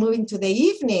now we are moving to the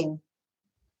evening.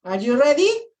 Are you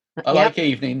ready? I like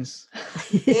evenings.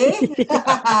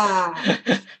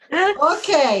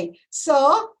 Okay,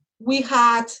 so we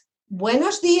had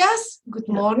buenos días, good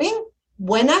morning,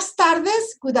 buenas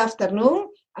tardes, good afternoon,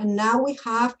 and now we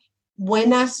have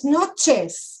buenas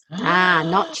noches.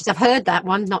 Noches. I've heard that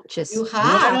one, noches. You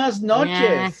have. Buenas noches.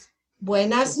 Yeah.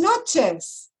 Buenas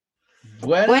noches.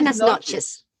 Buenas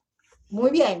noches.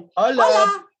 Muy bien. Hola.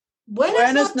 Hola.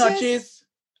 Buenas noches.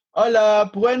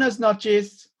 Hola, buenas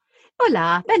noches.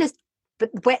 Hola, buenas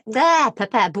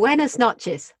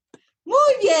noches.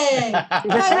 Muy bien.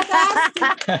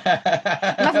 Fantastic.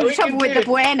 I'm having trouble with the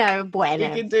bueno. We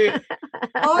can do it.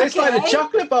 Okay. It's like the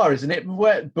chocolate bar, isn't it?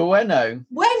 Bueno.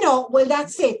 Bueno, well,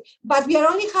 that's it. But we are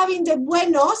only having the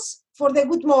buenos for the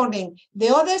good morning. The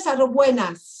others are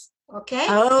buenas. Okay?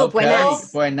 Oh,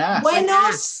 buenas.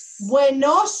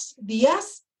 Buenos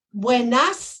días.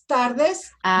 Buenas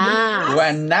tardes.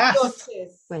 Buenas.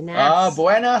 Noches.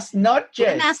 Buenas noches.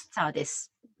 Buenas tardes.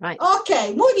 Right.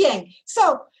 Okay, muy bien.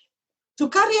 So, to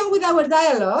carry on with our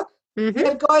dialogue,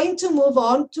 we're going to move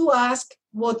on to ask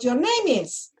what your name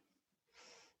is.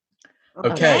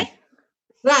 Okay.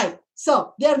 Right.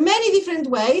 So, there are many different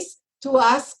ways to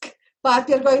ask, but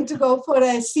we're going to go for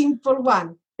a simple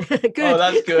one. Good. Oh,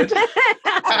 that's good.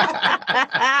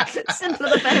 Simpler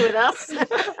the better with us.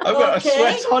 I've got a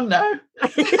sweat on now.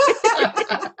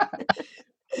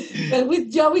 Well,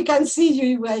 with Joe, we can see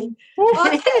you, Wayne.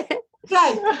 Okay.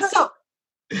 Right. So,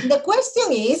 the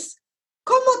question is,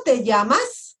 ¿cómo te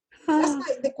llamas?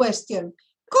 That's the question.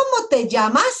 ¿Cómo te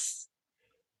llamas?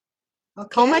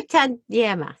 Okay. ¿Cómo te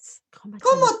llamas?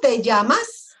 ¿Cómo te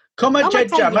llamas? ¿Cómo te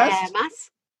llamas?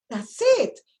 That's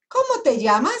it. ¿Cómo te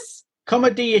llamas?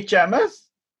 ¿Cómo te llamas?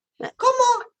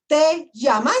 ¿Cómo te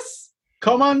llamas?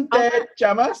 ¿Cómo te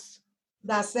llamas?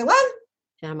 That's the one.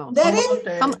 ¿Cómo te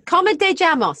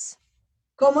llamas?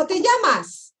 ¿Cómo te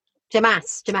llamas?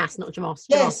 Llamas, not llamas.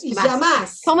 Yes, it's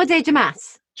llamas. ¿Cómo te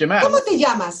llamas? Jamal. ¿Cómo te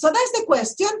llamas? So that's the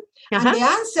question. Uh-huh. And the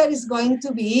answer is going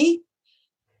to be,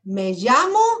 me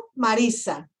llamo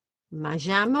Marisa. Me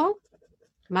llamo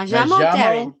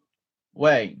Darren.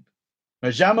 Wayne.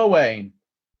 Me llamo Wayne.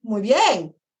 Muy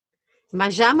bien. Me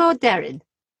llamo Darren.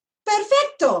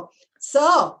 Perfecto.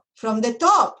 So, from the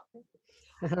top.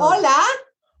 Hola.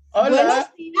 Buenos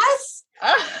días.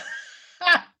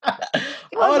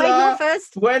 Come on, Wayne, you're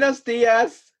first. Buenos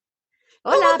días.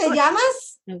 ¿Cómo te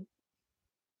llamas?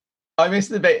 I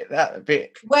missed that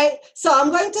bit. Wait, so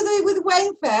I'm going to do it with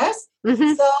Wayne first.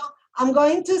 Mhm. So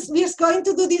we're just going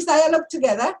to do this dialogue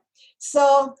together.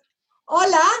 So,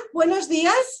 hola, buenos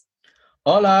días.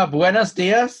 Hola, buenos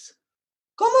días.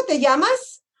 ¿Cómo te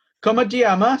llamas? ¿Cómo te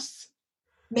llamas?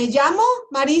 Me llamo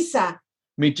Marisa.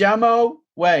 Me llamo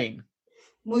Wayne.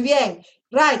 Muy bien.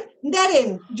 Right.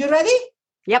 Darren, you ready?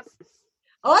 Yep.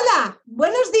 Hola,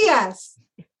 buenos días.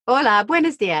 Hola,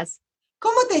 buenos días.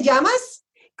 ¿Cómo te llamas?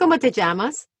 ¿Cómo te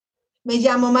llamas? Me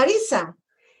llamo Marisa.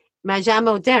 Me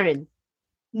llamo Darren.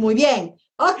 Muy bien.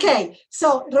 Okay.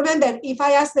 So remember, if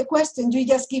I ask the question, you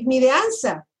just give me the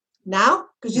answer now,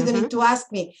 because you don't need to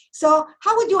ask me. So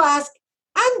how would you ask?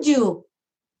 And you?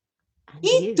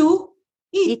 ¿Y tú?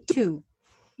 Y tú.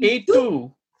 ¿Y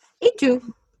tú? Y tú.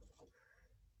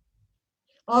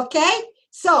 Okay.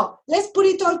 So let's put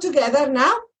it all together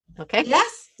now. Okay.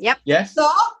 Yes? Yep. Yes. So,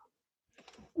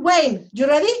 Wayne, you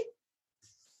ready?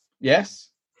 Yes.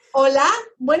 Hola,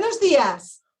 buenos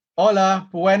días. Hola,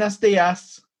 buenos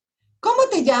días. ¿Cómo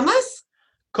te llamas?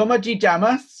 ¿Cómo te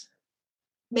llamas?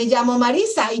 Me llamo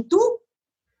Marisa. ¿Y tú?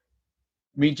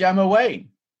 Me llamo Wayne.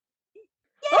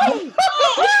 Yay! We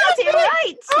got it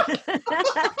right.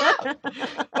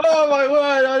 Oh my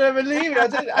word! I don't believe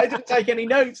it. I didn't take any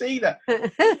notes either.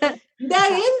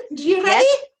 Darren, you ready?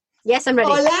 Yes, I'm ready.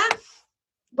 Hola,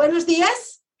 buenos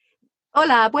días.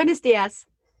 Hola, buenos días.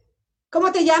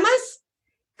 ¿Cómo te llamas?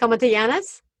 ¿Cómo te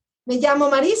llamas? Me llamo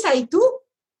Marisa. ¿Y tú?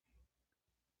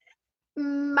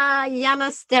 Me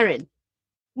llamas Darren.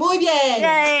 Muy bien.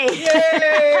 Yay!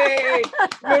 Yay!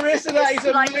 Marisa, that is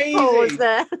Slight pause amazing.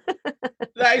 there.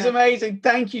 That is amazing.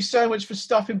 Thank you so much for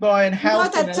stopping by and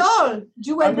Not helping at us. all.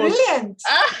 You were And we'll- brilliant.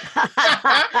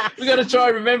 We've got to try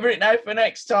and remember it now for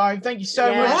next time. Thank you so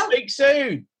Yeah. much. Speak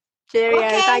soon. Cheerio.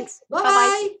 Okay. Thanks.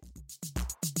 Bye-bye.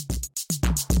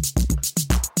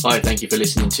 Hi, thank you for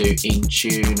listening to In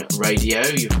Tune Radio.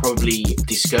 You've probably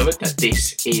discovered that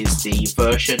this is the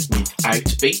version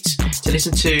without beats. To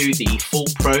listen to the full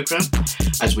programme,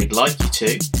 as we'd like you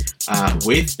to,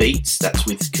 with beats, that's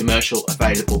with commercial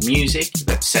available music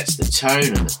that sets the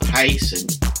tone and the pace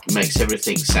and makes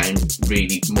everything sound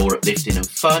really more uplifting and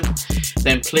fun,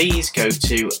 then please go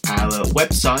to our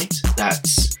website,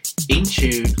 that's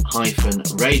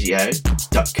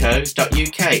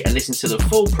intune-radio.co.uk, and listen to the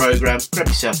full programme, grab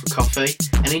yourself a coffee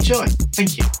and enjoy.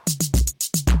 Thank you.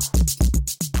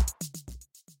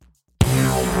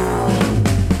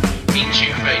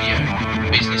 InTune Radio,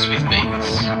 business with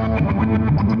beats.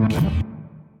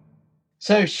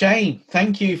 So, Shane,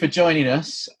 thank you for joining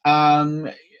us.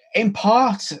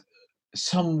 Impart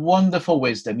some wonderful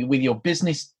wisdom with your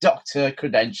business doctor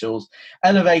credentials.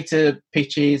 Elevator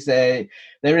pitches, they're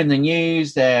in the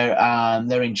news,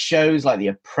 they're in shows like The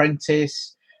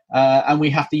Apprentice, and we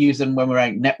have to use them when we're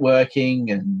out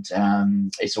networking, and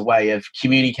it's a way of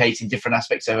communicating different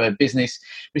aspects of our business.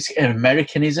 It's an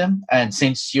Americanism, and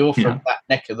since you're from that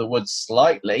neck of the woods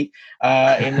slightly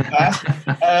in the past,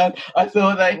 I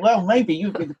thought that, well, maybe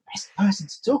you'd be the best person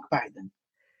to talk about them.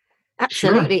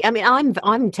 Absolutely. Sure. I mean,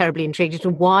 I'm terribly intrigued as to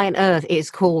why on earth it's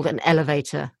called an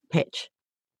elevator pitch.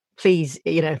 Please,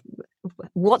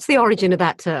 what's the origin of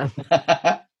that term?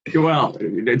 Well,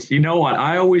 you know what?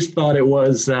 I always thought it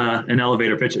was an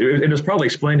elevator pitch. It was probably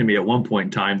explained to me at one point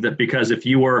in time that because if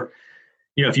you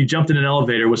jumped in an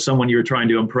elevator with someone you were trying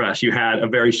to impress, you had a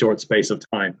very short space of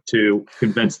time to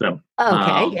convince them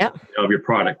of your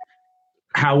product.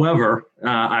 However,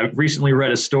 I recently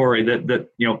read a story that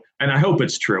and I hope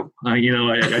it's true. I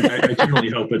generally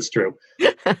hope it's true.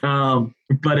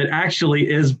 But it actually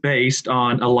is based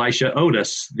on Elisha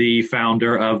Otis, the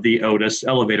founder of the Otis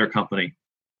Elevator Company.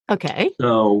 Okay.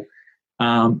 So,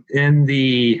 in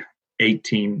the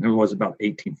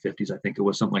 1850s, I think it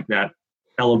was something like that.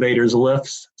 Elevators,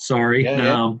 lifts. Sorry,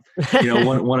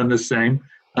 one and the same.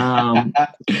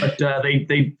 But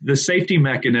the safety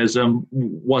mechanism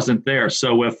wasn't there.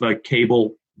 So if a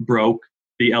cable broke,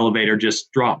 the elevator just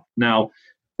dropped. Now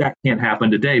that can't happen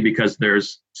today because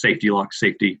there's safety locks,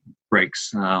 safety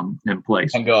brakes in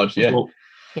place. Thank God, yeah. Well,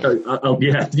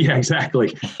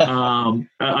 exactly.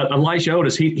 Elisha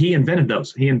Otis, he invented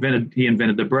those. He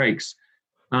invented the brakes.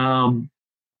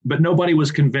 but nobody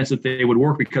was convinced that they would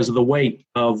work because of the weight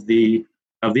of the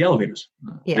elevators.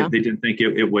 Yeah. They didn't think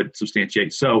it would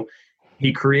substantiate. So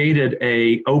he created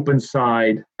a open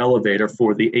side elevator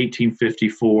for the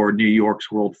 1854 New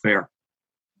York's World Fair.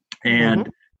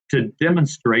 And to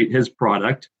demonstrate his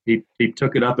product, he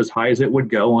took it up as high as it would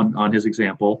go on his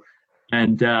example,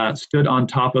 and stood on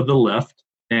top of the lift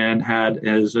and had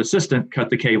his assistant cut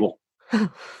the cable.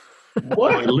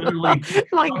 What? Literally,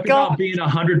 My talk God. about being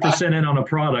 100% in on a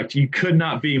product. You could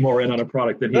not be more in on a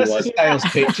product than he That's was. a sales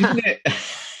pitch, isn't it?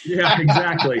 Yeah,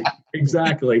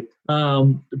 exactly.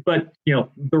 But the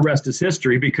rest is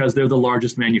history, because they're the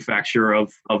largest manufacturer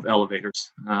of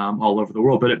elevators all over the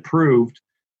world. But it proved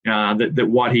that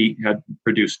what he had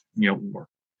produced,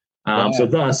 worked. So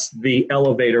thus, the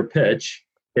elevator pitch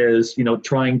is,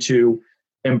 trying to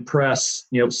impress,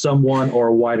 leave them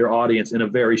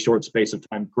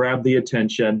the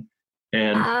attention,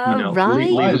 and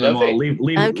right. leave them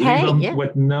Yeah.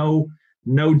 with no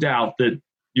doubt that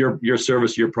your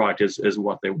service, your product is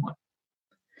what they want.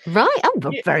 Right.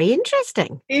 Oh, very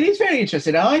interesting. It is very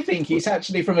interesting. I think it's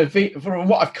actually from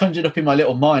what I've conjured up in my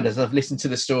little mind as I've listened to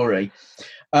the story,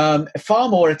 far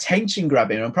more attention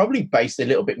grabbing, and probably based a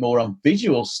little bit more on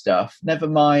visual stuff. Never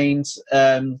mind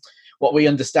what we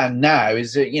understand now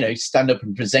is that, stand up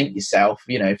and present yourself,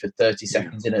 for 30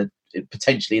 seconds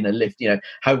potentially in a lift,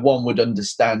 how one would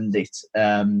understand it,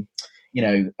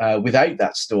 without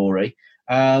that story.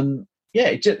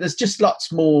 There's just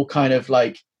lots more kind of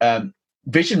like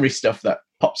visionary stuff that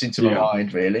pops into my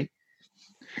mind, really.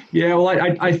 Yeah, well,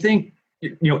 I think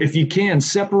if you can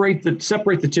separate the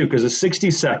two, because a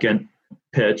 60-second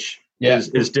pitch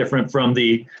is different from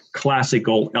the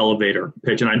classical elevator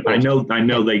pitch, and I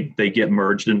know they get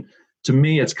merged. And to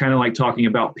me, it's kind of like talking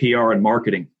about PR and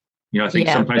marketing. I think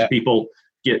sometimes people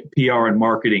get PR and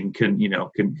marketing can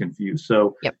confuse.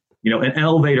 So. Yep. An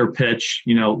elevator pitch,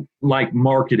 like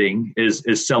marketing is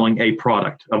selling a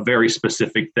product, a very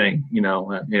specific thing,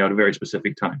 at a very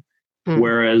specific time.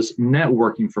 Whereas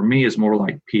networking for me is more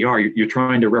like PR. You're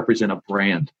trying to represent a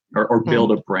brand or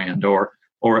build a brand or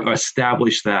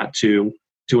establish that to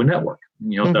a network.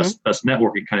 Thus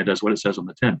networking kind of does what it says on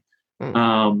the tin.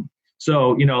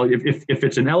 So, if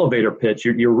it's an elevator pitch,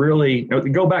 you're really,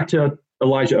 go back to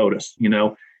Elijah Otis.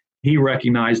 He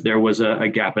recognized there was a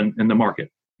gap in the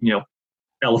market.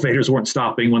 Elevators weren't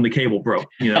stopping when the cable broke,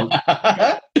 kind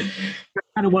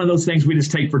of one of those things we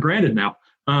just take for granted now.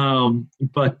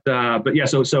 But yeah,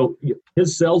 so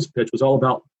his sales pitch was all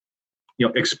about,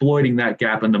 exploiting that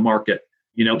gap in the market,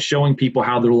 showing people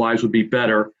how their lives would be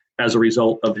better as a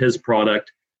result of his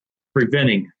product,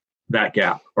 preventing that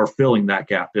gap or filling that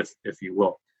gap, if you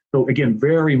will. So again,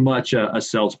 very much a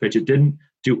sales pitch. It didn't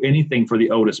do anything for the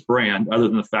Otis brand other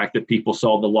than the fact that people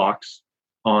saw the locks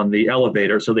on the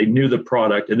elevator, so they knew the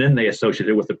product, and then they associated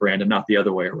it with the brand, and not the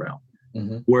other way around.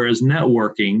 Whereas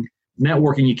networking,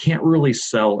 you can't really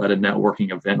sell at a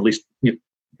networking event. At least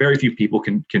very few people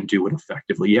can do it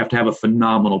effectively. You have to have a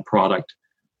phenomenal product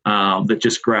that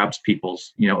just grabs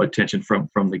people's attention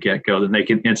from the get-go. Then they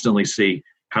can instantly see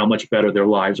how much better their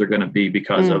lives are going to be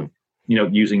because of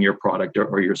using your product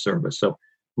or your service. So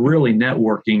really,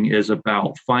 networking is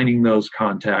about finding those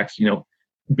contacts,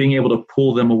 being able to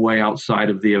pull them away outside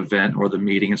of the event or the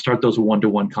meeting and start those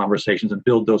one-to-one conversations and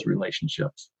build those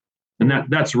relationships. And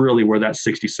that's really where that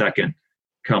 60-second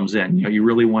comes in. You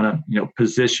really want to,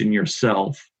 position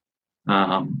yourself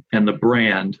and the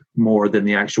brand more than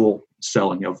the actual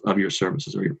selling of your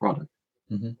services or your product.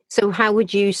 So how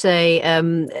would you say,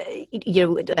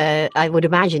 I would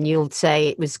imagine you'll say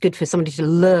it was good for somebody to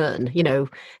learn,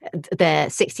 their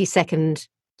 60-second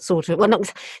sort of,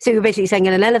 so you're basically saying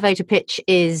an elevator pitch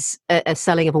is a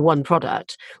selling of a one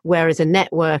product, whereas a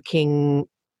networking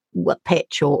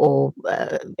pitch or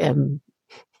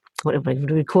whatever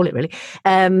do we call it really?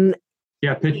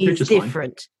 Pitch is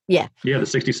different. Fine. Yeah, the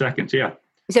 60 seconds. Yeah.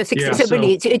 So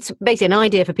really, it's basically an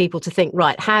idea for people to think,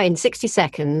 right, how in 60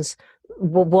 seconds,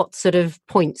 what sort of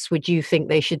points would you think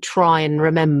they should try and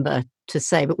remember to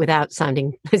say, but without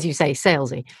sounding, as you say,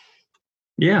 salesy?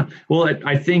 Yeah. Well,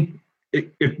 I think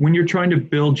if when you're trying to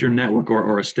build your network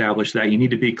or establish that, you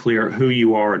need to be clear who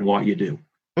you are and what you do.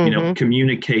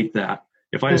 Communicate that.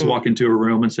 If I just walk into a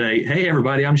room and say, "Hey,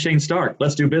 everybody, I'm Shane Stark.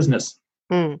 Let's do business,"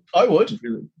 I would.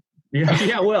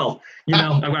 Yeah. Well,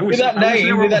 I wish, with that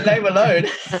name alone.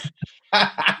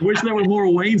 I wish there were more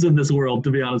Waynes in this world,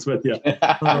 to be honest with you.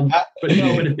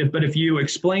 But if you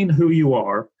explain who you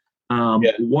are,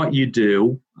 what you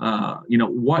do,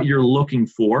 what you're looking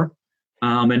for.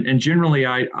 And generally,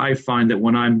 I find that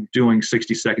when I'm doing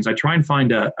 60 seconds, I try and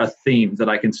find a theme that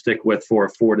I can stick with for a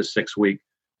 4 to 6 week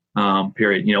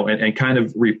period, and kind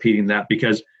of repeating that,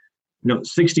 because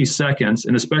 60 seconds,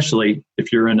 and especially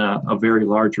if you're in a very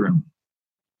large room,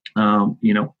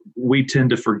 we tend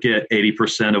to forget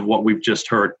 80% of what we've just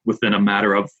heard within a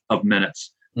matter of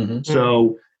minutes. Mm-hmm.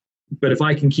 So, but if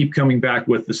I can keep coming back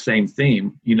with the same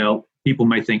theme, people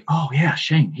may think, oh yeah,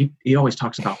 Shane, he always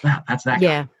talks about that. That's that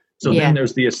guy. So then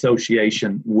there's the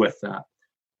association with that.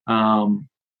 And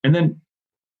then,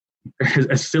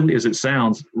 as silly as it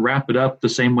sounds, wrap it up the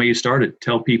same way you started.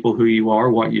 Tell people who you are,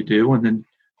 what you do, and then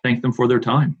thank them for their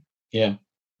time. Yeah.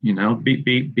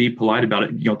 Be polite about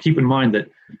it. Keep in mind that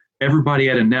everybody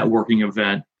at a networking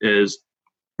event is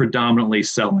predominantly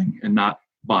selling and not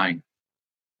buying.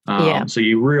 So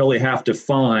you really have to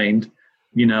find,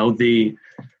 the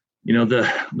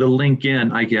link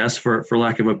in, I guess, for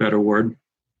lack of a better word,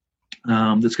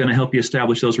 that's going to help you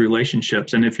establish those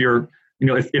relationships. And if you're,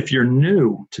 if you're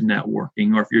new to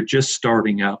networking, or if you're just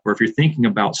starting up, or if you're thinking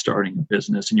about starting a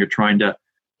business and you're trying to,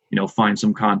 find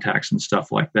some contacts and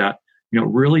stuff like that,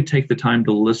 really take the time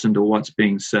to listen to what's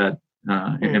being said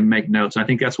and make notes. And I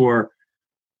think that's where,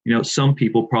 some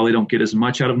people probably don't get as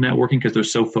much out of networking because they're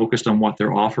so focused on what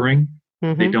they're offering.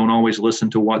 Mm-hmm. They don't always listen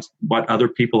to what other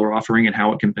people are offering and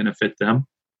how it can benefit them.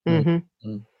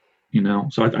 Mm-hmm.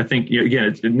 So I think, again,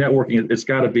 it's networking. It's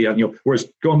got to be,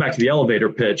 whereas going back to the elevator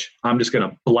pitch, I'm just going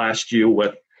to blast you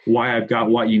with why I've got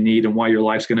what you need and why your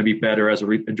life's going to be better as a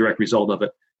direct result of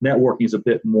it. Networking is a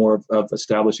bit more of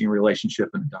establishing a relationship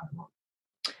and a dialogue.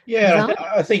 Yeah,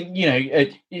 I think,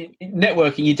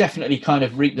 networking, you definitely kind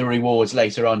of reap the rewards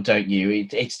later on, don't you?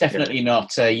 It's definitely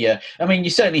not you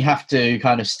certainly have to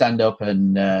kind of stand up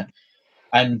and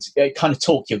kind of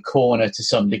talk your corner to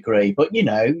some degree. But,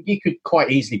 you could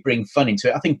quite easily bring fun into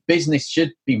it. I think business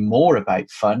should be more about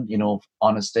fun, in all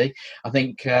honesty. I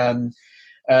think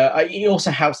it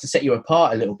also helps to set you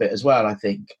apart a little bit as well, I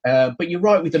think. But you're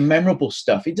right with the memorable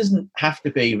stuff. It doesn't have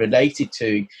to be related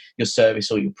to your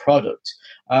service or your product,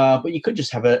 but you could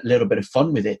just have a little bit of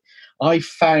fun with it. I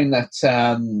found that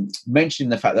mentioning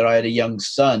the fact that I had a young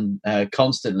son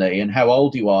constantly and how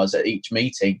old he was at each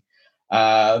meeting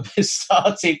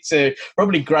started to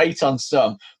probably grate on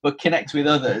some, but connect with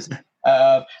others.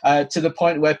 To the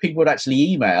point where people would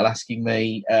actually email asking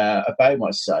me about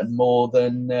my son more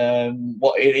than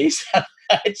what it is I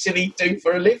actually do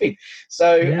for a living.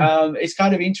 So it's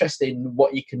kind of interesting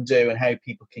what you can do and how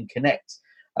people can connect.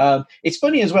 It's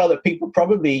funny as well that people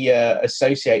probably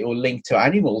associate or link to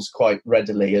animals quite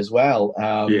readily as well.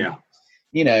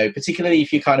 Particularly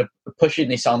if you're kind of pushing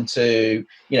this onto,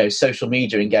 social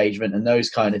media engagement and those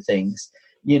kind of things.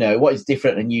 What is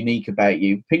different and unique about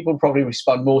you? People probably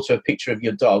respond more to a picture of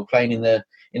your dog playing in the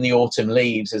autumn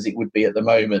leaves, as it would be at the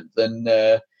moment, than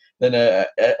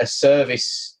a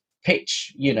service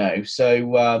pitch.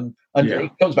 So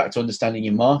it comes back to understanding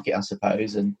your market, I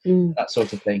suppose, and that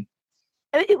sort of thing.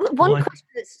 One question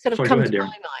that's sort of come to my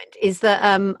mind is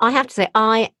that I have to say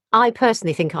I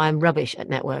personally think I'm rubbish at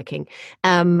networking.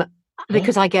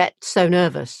 Because I get so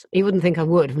nervous. You wouldn't think I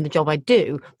would from the job I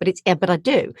do, but I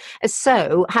do.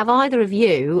 So have either of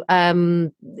you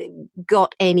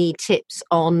got any tips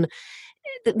on,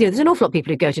 there's an awful lot of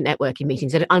people who go to networking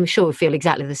meetings that I'm sure feel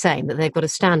exactly the same, that they've got to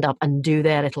stand up and do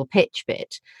their little pitch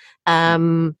bit.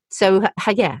 So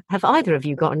have either of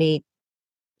you got any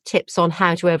tips on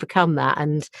how to overcome that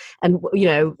and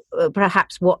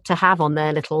perhaps what to have on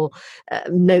their little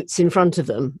notes in front of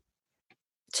them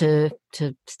to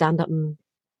stand up and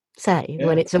say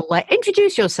when it's all like,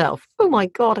 introduce yourself. Oh my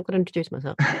God, I've got to introduce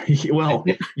myself. Well,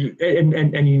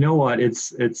 and you know what?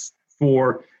 It's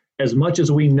for as much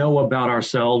as we know about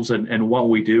ourselves and what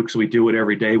we do, because we do it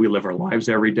every day. We live our lives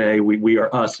every day. We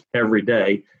are us every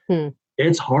day.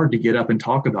 It's hard to get up and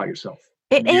talk about yourself.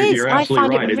 You're I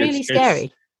find right. It really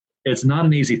scary. It's not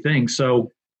an easy thing.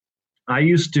 So I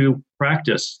used to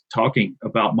practice talking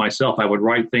about myself. I would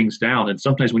write things down. And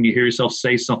sometimes when you hear yourself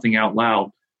say something out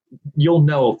loud, you'll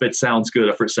know if it sounds good,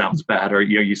 if it sounds bad, or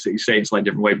you say it in a slightly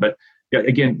different way. But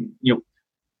again,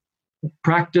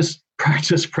 practice.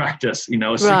 60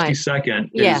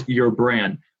 second is your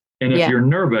brand. And if you're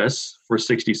nervous for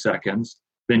 60 seconds,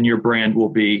 then your brand will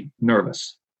be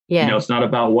nervous. It's not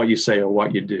about what you say or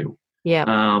what you do.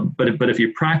 But if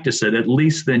you practice it, at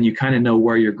least then you kind of know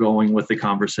where you're going with the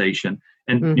conversation.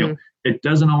 And it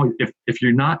doesn't always, if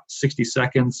you're not 60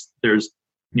 seconds, there's,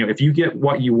 if you get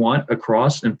what you want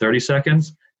across in 30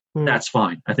 seconds, that's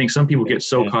fine. I think some people get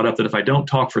so caught up that if I don't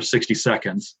talk for 60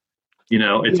 seconds,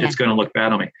 it's going to look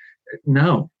bad on me.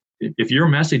 No, if your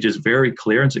message is very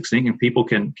clear and succinct and people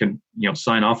can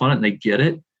sign off on it and they get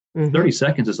it, 30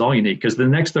 seconds is all you need. Because the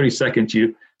next 30 seconds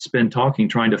you spend talking,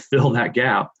 trying to fill that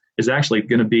gap, is actually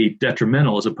going to be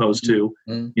detrimental as opposed to,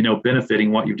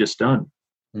 benefiting what you've just done.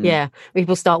 Yeah.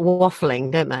 People start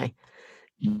waffling, don't they?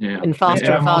 Yeah. And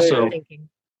faster and faster thinking.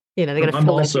 They're going to I'm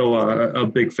also a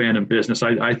big fan of business.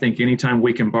 I think anytime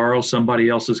we can borrow somebody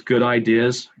else's good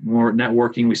ideas, more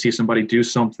networking, we see somebody do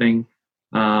something,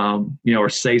 or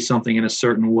say something in a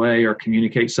certain way or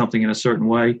communicate something in a certain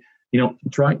way,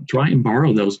 try and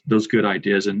borrow those good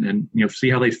ideas and see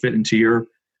how they fit into your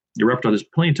repertoire. There's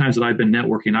plenty of times that I've been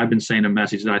networking, I've been saying a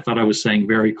message that I thought I was saying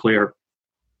very clear,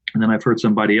 and then I've heard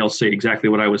somebody else say exactly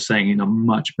what I was saying in a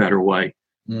much better way.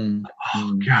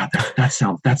 Oh God,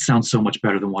 that sounds so much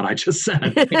better than what I just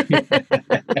said.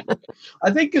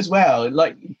 I think as well,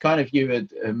 like kind of you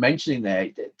were mentioning there,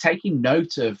 taking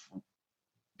note of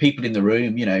people in the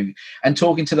room, and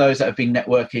talking to those that have been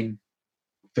networking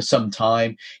for some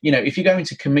time. If you're going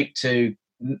to commit to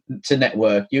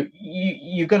network,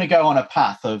 you're going to go on a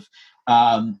path of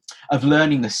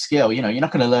learning the skill. You're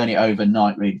not going to learn it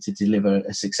overnight really to deliver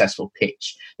a successful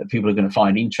pitch that people are going to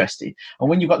find interesting. And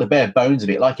when you've got the bare bones of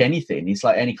it, like anything, it's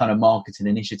like any kind of marketing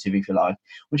initiative, if you like,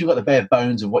 once you've got the bare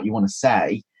bones of what you want to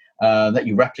say, that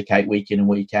you replicate week in and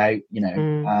week out,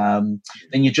 then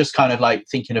you're just kind of like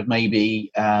thinking of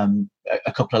maybe a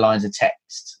couple of lines of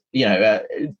text, a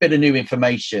bit of new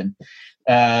information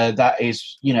that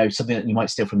is, something that you might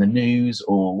steal from the news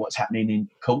or what's happening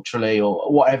culturally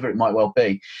or whatever it might well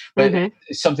be. But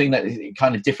it's something that is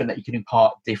kind of different that you can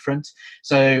impart different.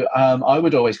 So I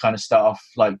would always kind of start off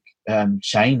like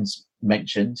Shane's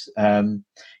mentioned,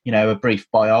 a brief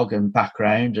biog and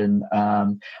background, and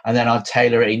then I'd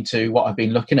tailor it into what I've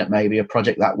been looking at, maybe a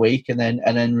project that week, and then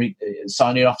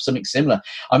sign it off something similar.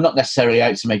 I'm not necessarily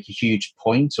out to make a huge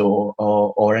point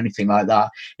or anything like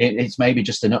that. It's maybe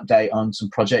just an update on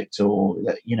some project or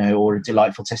a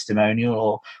delightful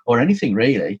testimonial or anything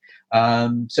really.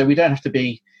 So we don't have to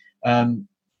be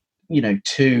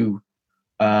too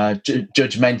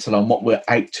judgmental on what we're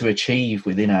out to achieve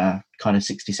within our kind of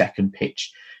 60-second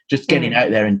pitch. Just getting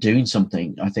out there and doing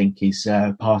something, I think, is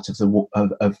part of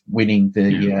of winning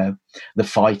the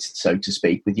fight, so to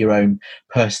speak, with your own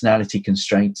personality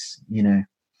constraints. Yeah,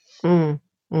 I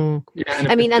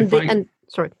mean,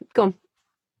 sorry, go on.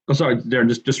 Oh, sorry,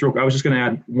 Darren. Just real quick. I was just going to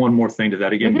add one more thing to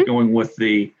that. Again, going with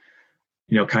the,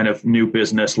 kind of new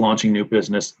business, launching new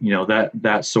business,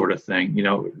 that sort of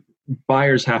thing.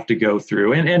 Buyers have to go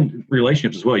through, and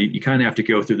relationships as well. You kind of have to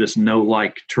go through this know,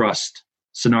 like, trust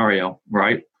scenario,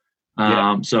 right?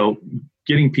 So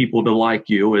getting people to like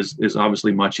you is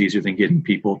obviously much easier than getting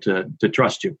people to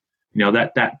trust you.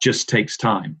 That just takes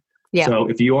time. Yeah. So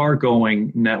if you are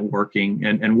going networking,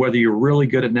 and whether you're really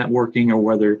good at networking or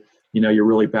whether you're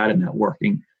really bad at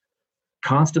networking,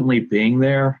 constantly being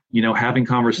there, having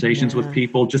conversations with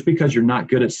people, just because you're not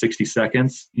good at 60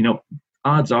 seconds,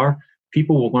 odds are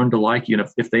people will learn to like you. And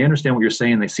if they understand what you're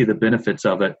saying, they see the benefits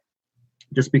of it.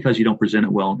 Just because you don't present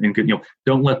it well and good,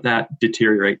 don't let that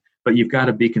deteriorate. But you've got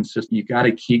to be consistent. You got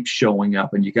to keep showing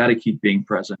up, and you got to keep being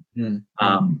present.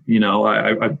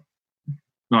 I've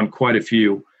on quite a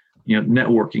few,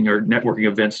 networking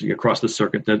events across the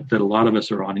circuit that a lot of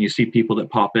us are on, and you see people that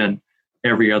pop in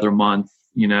every other month,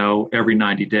 every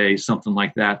 90 days, something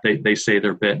like that. They say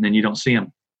their bit, and then you don't see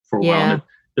them for a while.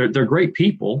 And they're great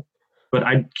people, but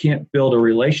I can't build a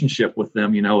relationship with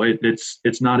them.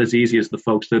 It's not as easy as the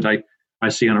folks that I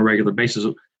see on a regular basis.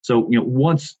 So,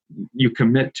 once you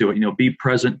commit to it, be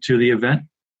present to the event,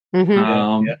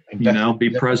 be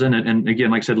present. And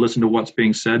again, like I said, listen to what's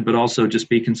being said, but also just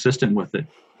be consistent with it,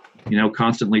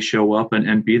 constantly show up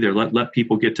and be there. Let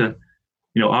people get to,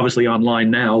 obviously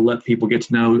online now, let people get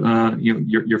to know,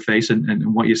 your face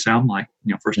and what you sound like,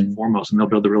 first and foremost, and they'll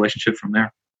build the relationship from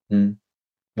there.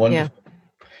 Wonderful. Yeah.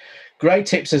 Great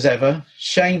tips as ever.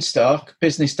 Shane Stark,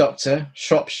 business doctor,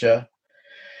 Shropshire.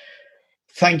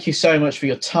 Thank you so much for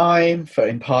your time, for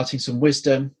imparting some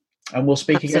wisdom, and we'll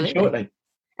speak again shortly.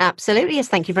 Absolutely. Yes.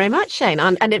 Thank you very much, Shane.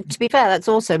 And to be fair, that's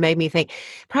also made me think,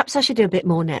 perhaps I should do a bit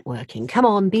more networking. Come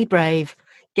on, be brave.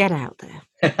 Get out there.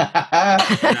 See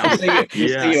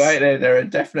you out there, Darren,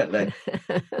 definitely.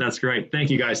 That's great. Thank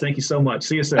you, guys. Thank you so much.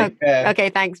 See you soon. Okay,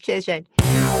 thanks. Cheers, Shane.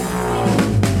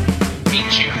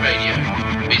 InTune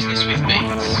Radio, Business with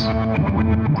Beats.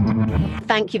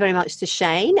 Thank you very much to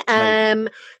Shane.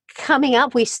 Coming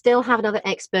up, we still have another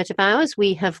expert of ours.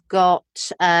 We have got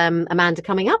Amanda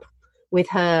coming up with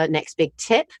her next big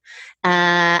tip.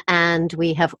 And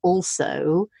we have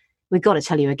also, we've got to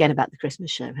tell you again about the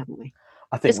Christmas show, haven't we?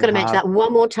 I think just going to mention that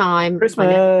one more time.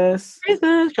 Christmas.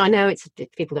 I know it's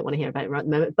people don't want to hear about it right at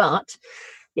the moment, but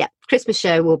yeah, Christmas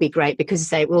show will be great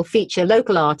because it will feature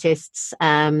local artists,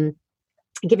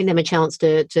 giving them a chance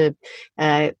to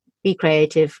be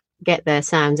creative, get their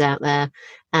sounds out there,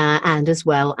 and as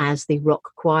well as the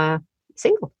Rock Choir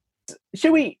single.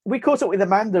 We caught up with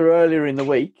Amanda earlier in the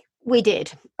week. We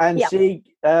did. And she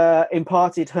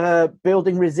imparted her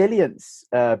building resilience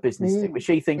business, which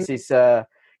she thinks is,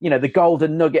 the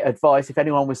golden nugget advice if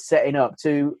anyone was setting up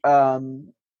to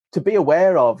be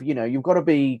aware of. You've got to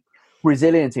be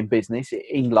resilient in business,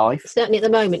 in life. Certainly at the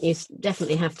moment, you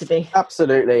definitely have to be.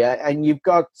 Absolutely. And you've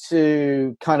got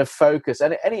to kind of focus.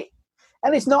 And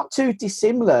it's not too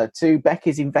dissimilar to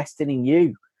Becky's investing in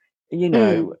you.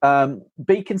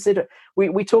 Be considerate.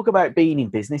 We talk about being in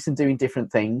business and doing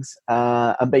different things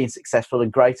and being successful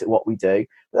and great at what we do,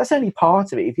 but that's only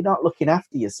part of it. If you're not looking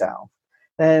after yourself,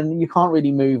 then you can't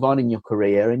really move on in your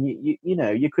career, and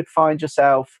you could find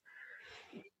yourself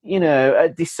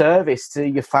a disservice to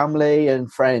your family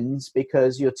and friends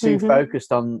because you're too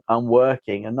focused on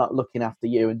working and not looking after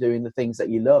you and doing the things that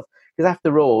you love. Because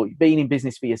after all, being in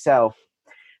business for yourself,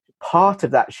 part of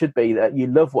that should be that you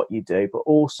love what you do, but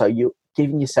also you're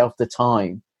giving yourself the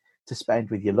time to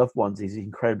spend with your loved ones is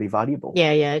incredibly valuable.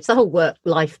 Yeah. It's the whole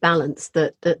work-life balance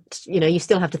that you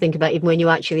still have to think about even when you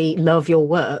actually love your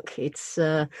work. It's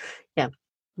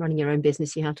running your own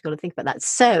business. You have to got to think about that.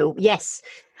 So yes.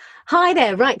 Hi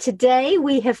there. Right. Today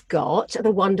we have got the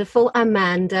wonderful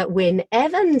Amanda Wynne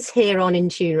Evans here on In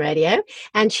Tune Radio,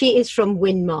 and she is from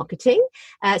Wynne Marketing.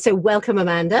 So welcome,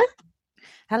 Amanda.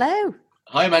 Hello.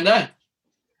 Hi, Amanda.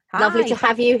 Lovely to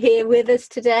have you here with us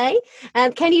today.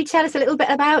 Can you tell us a little bit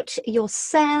about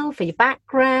yourself, your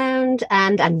background,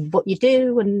 and what you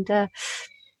do, and that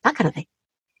kind of thing?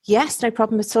 Yes, no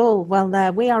problem at all.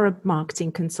 Well, we are a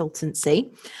marketing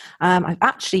consultancy. I've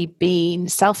actually been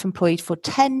self-employed for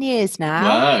 10 years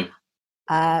now.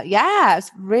 Wow.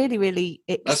 It's really, really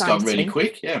exciting. That's gone really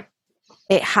quick, yeah.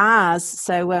 It has.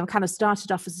 So kind of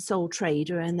started off as a sole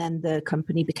trader, and then the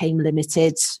company became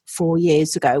limited 4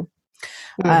 years ago.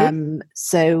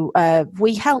 So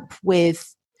we help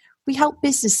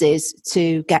businesses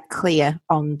to get clear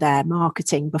on their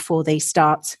marketing before they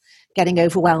start getting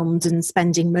overwhelmed and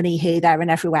spending money here, there,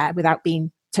 and everywhere without being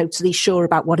totally sure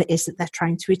about what it is that they're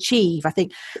trying to achieve. I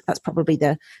think that's probably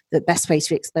the best way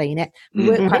to explain it. We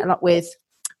work quite a lot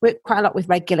with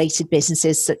regulated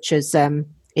businesses such as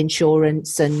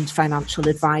insurance and financial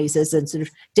advisors and sort of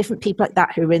different people like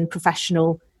that who are in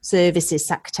professional services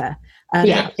sector.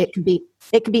 It can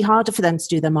be harder for them to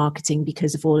do their marketing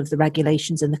because of all of the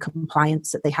regulations and the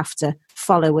compliance that they have to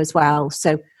follow as well.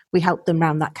 So we help them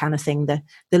around that kind of thing, the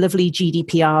lovely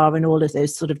GDPR and all of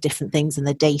those sort of different things, and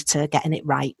the data, getting it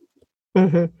right.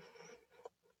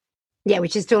 Yeah,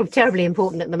 which is still terribly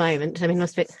important at the moment. I mean,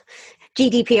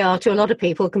 GDPR to a lot of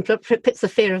people puts the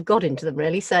fear of God into them,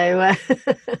 really. So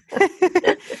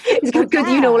it's good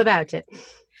you know all about it.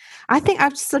 I think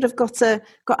I've sort of got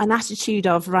an attitude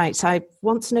of, right, I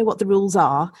want to know what the rules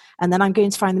are, and then I'm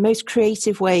going to find the most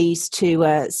creative ways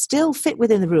to still fit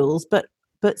within the rules, but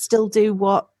still do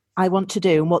what I want to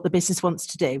do and what the business wants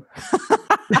to do.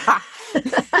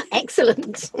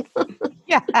 Excellent.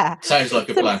 Yeah. Sounds like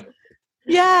a plan.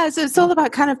 Yeah, so it's all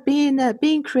about kind of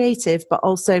being creative, but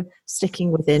also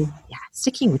sticking within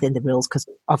the rules, because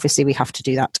obviously we have to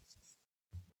do that.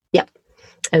 Yep.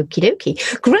 Okie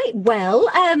dokie. Great. Well,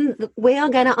 we are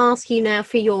going to ask you now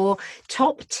for your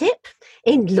top tip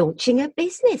in launching a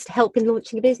business, to help in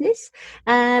launching a business.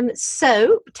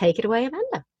 So take it away,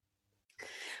 Amanda.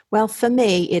 Well, for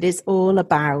me, it is all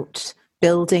about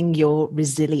building your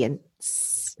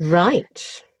resilience.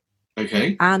 Right.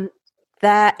 Okay. And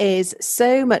there is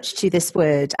so much to this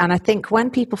word. And I think when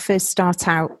people first start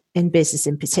out in business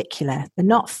in particular, they're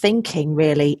not thinking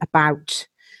really about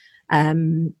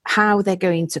how they're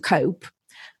going to cope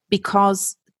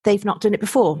because they've not done it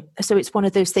before. So it's one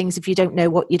of those things, if you don't know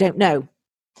what you don't know.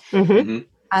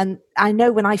 And I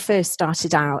know when I first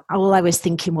started out, all I was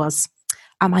thinking was,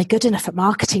 am I good enough at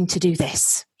marketing to do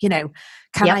this? Can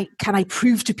I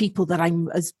prove to people that I'm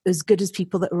as good as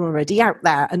people that are already out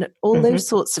there? And all those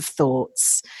sorts of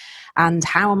thoughts. And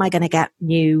how am I going to get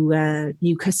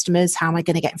new customers? How am I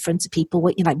going to get in front of people?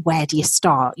 Where do you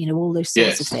start? All those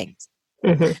sorts of things.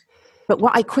 But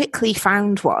what I quickly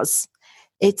found was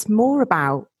it's more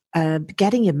about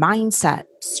getting your mindset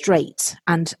straight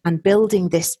and building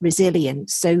this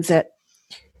resilience so that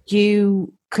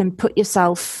you can put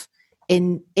yourself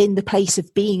in the place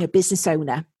of being a business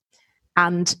owner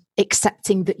and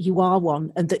accepting that you are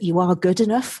one and that you are good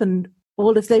enough, and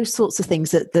all of those sorts of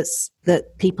things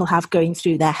that people have going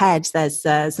through their heads. There's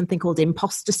something called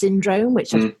imposter syndrome,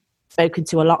 which I've spoken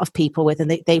to a lot of people with,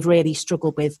 and they've really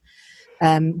struggled with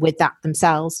that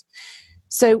themselves.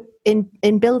 So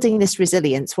in building this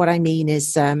resilience, what I mean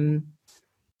is to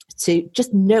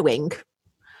just knowing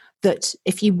that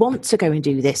if you want to go and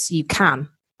do this, you can,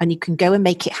 and you can go and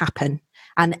make it happen.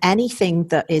 And anything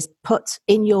that is put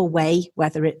in your way,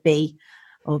 whether it be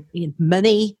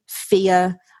money,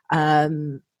 fear,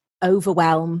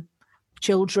 overwhelm,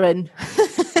 children,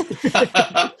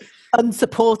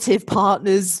 unsupportive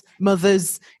partners,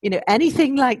 mothers,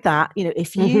 anything like that,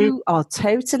 if you are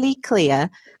totally clear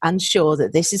and sure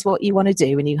that this is what you want to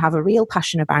do and you have a real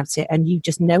passion about it and you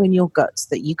just know in your guts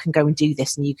that you can go and do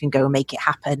this and you can go and make it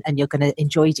happen and you're going to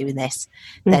enjoy doing this,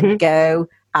 then go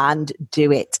and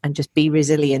do it and just be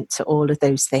resilient to all of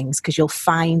those things, because you'll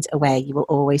find a way. You will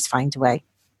always find a way.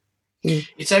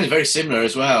 It sounds very similar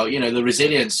as well. The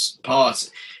resilience part,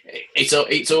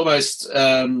 it's almost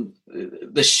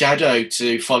the shadow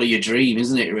to follow your dream,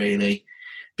 isn't it, really?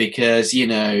 Because,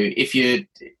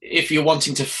 if you're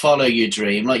wanting to follow your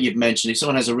dream, like you've mentioned, if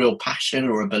someone has a real passion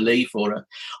or a belief or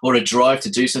a drive to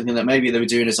do something that maybe they were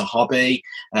doing as a hobby,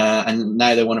 and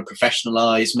now they want to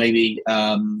professionalize, maybe,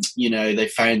 they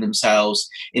found themselves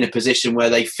in a position where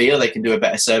they feel they can do a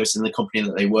better service in the company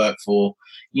that they work for.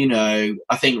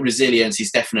 I think resilience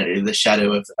is definitely the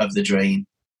shadow of the dream.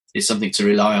 It's something to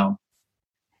rely on.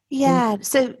 Yeah,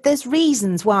 so there's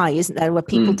reasons why, isn't there, where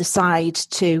people decide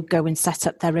to go and set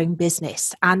up their own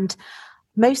business. And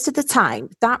most of the time,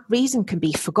 that reason can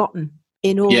be forgotten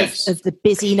in all of the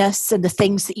busyness and the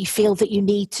things that you feel that you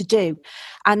need to do.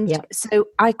 And so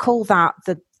I call that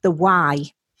the why.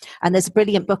 And there's a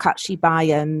brilliant book actually by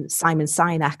Simon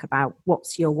Sinek about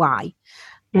what's your why.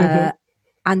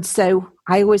 And so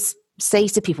I always say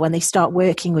to people when they start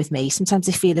working with me, sometimes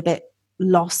they feel a bit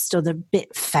lost or they're a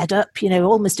bit fed up,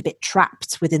 almost a bit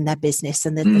trapped within their business,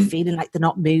 and they're feeling like they're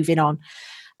not moving on.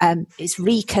 It's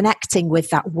reconnecting with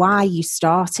that why you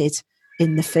started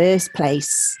in the first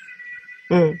place.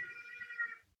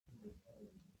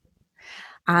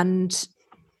 And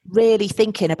really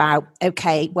thinking about,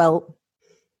 okay, well,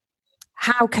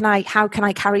 how can I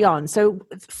carry on? So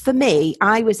for me,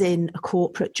 I was in a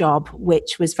corporate job,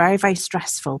 which was very, very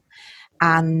stressful.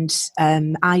 And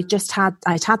I'd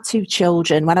had 2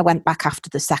 children. When I went back after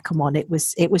the second one, it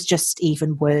was just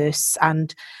even worse.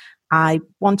 And I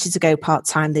wanted to go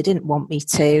part-time. They didn't want me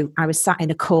to. I was sat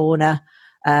in a corner,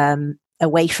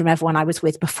 away from everyone I was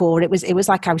with before. It was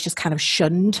like I was just kind of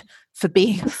shunned for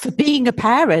being a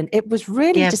parent. It was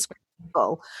really disgraceful.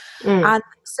 And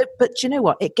so, but you know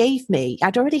what? It gave me,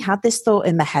 I'd already had this thought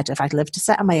in my head of I'd love to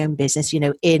set up my own business,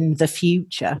 in the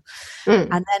future.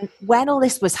 And then when all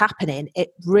this was happening,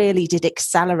 it really did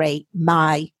accelerate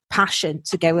my passion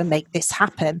to go and make this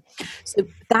happen. So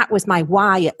that was my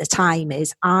why at the time,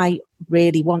 is I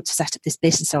really want to set up this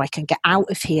business so I can get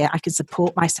out of here. I can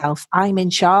support myself. I'm in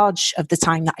charge of the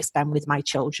time that I spend with my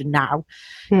children now,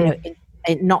 in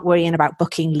not worrying about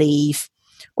booking leave,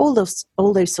 all those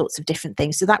sorts of different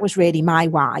things. So that was really my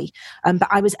why. But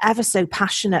I was ever so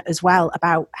passionate as well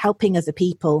about helping other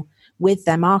people with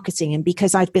their marketing. And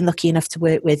because I'd been lucky enough to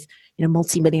work with,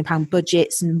 multi-million-pound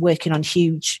budgets and working on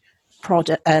huge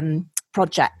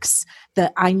projects,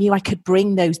 that I knew I could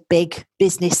bring those big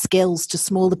business skills to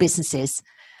smaller businesses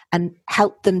and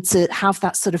help them to have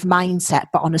that sort of mindset,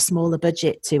 but on a smaller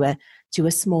budget to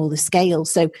a smaller scale.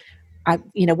 So I,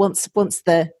 once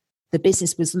the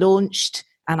business was launched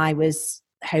and I was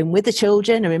home with the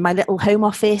children or in my little home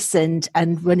office and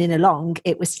running along,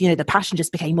 it was, the passion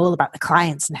just became all about the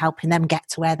clients and helping them get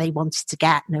to where they wanted to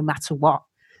get no matter what.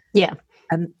 Yeah.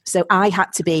 So I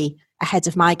had to be ahead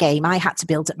of my game. I had to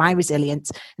build up my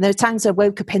resilience. And there were times I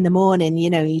woke up in the morning,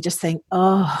 you just think,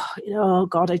 oh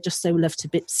God, I just so love to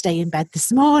stay in bed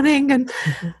this morning. And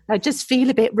I just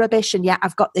feel a bit rubbish. And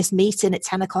I've got this meeting at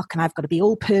 10 o'clock and I've got to be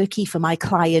all perky for my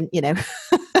client, Yeah.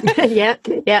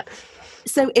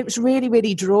 So it was really,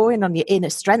 really drawing on your inner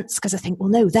strengths, because I think, well,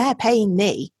 no, they're paying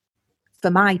me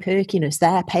for my perkiness.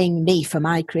 They're paying me for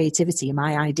my creativity and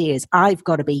my ideas. I've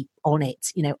got to be on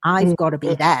it. I've got to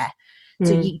be there.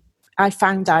 So I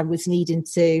found I was needing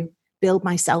to build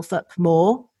myself up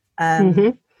more,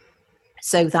 so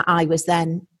that I was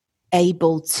then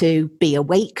able to be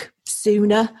awake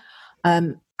sooner.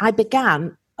 I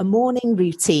began a morning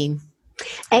routine.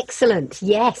 Excellent.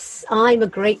 Yes, I'm a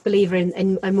great believer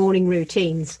in morning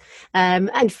routines.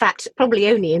 In fact, probably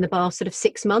only in the past sort of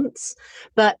 6 months,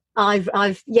 but I've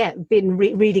been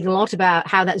reading a lot about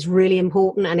how that's really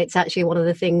important, and it's actually one of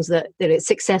the things that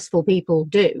successful people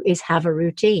do is have a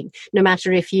routine. No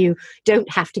matter if you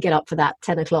don't have to get up for that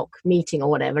 10 o'clock meeting or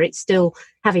whatever, it's still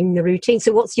having the routine.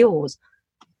 So what's yours?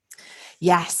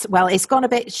 Yes, well, it's gone a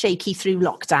bit shaky through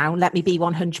lockdown. Let me be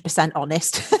 100%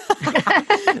 honest.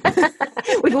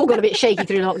 We've all got a bit shaky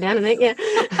through lockdown, I think, yeah.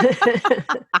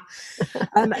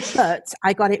 But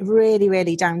I got it really,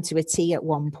 really down to a T at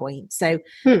one point. So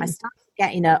I started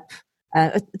getting up.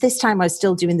 This time I was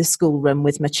still doing the school run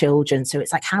with my children. So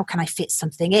it's like, how can I fit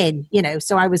something in? You know,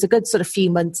 so I was a good sort of few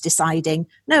months deciding,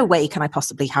 no way can I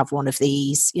possibly have one of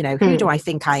these. You know, who do I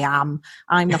think I am?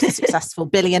 I'm not a successful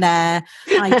billionaire.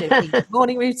 I don't need a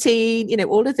morning routine, you know,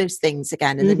 all of those things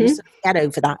again. And then you sort of get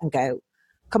over that and go,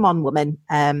 come on, woman,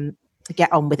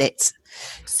 get on with it.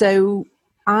 So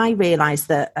I realized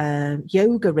that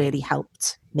yoga really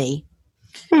helped me.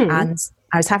 And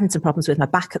I was having some problems with my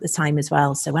back at the time as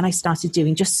well. So when I started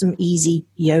doing just some easy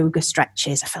yoga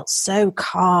stretches, I felt so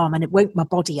calm and it woke my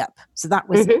body up. So that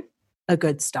was a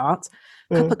good start.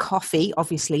 Cup of coffee,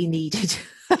 obviously needed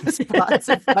as part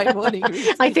of my morning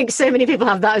routine. I think so many people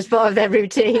have that as part of their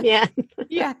routine, yeah.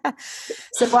 Yeah.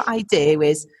 So what I do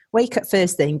is wake up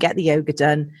first thing, get the yoga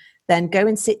done, then go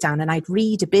and sit down and I'd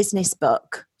read a business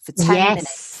book for 10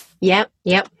 minutes. Yep.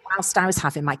 Whilst I was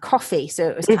having my coffee. So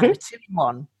it was kind of a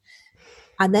 2-in-1.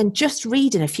 And then just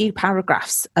reading a few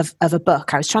paragraphs of a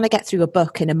book. I was trying to get through a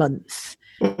book in a month.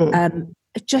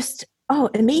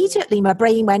 Immediately my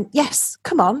brain went, yes,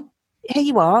 come on, here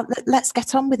you are. Let's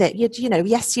get on with it. You know,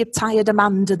 yes, you're tired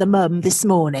Amanda, the mum, this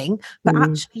morning, but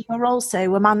actually you're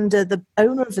also Amanda, the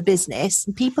owner of the business,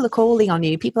 and people are calling on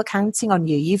you. People are counting on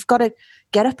you. You've got to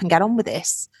get up and get on with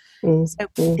this. So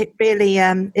it really,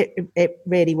 it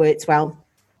really works well.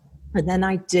 And then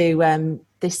I do,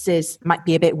 might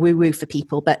be a bit woo-woo for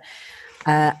people, but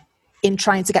in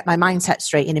trying to get my mindset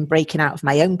straight and in breaking out of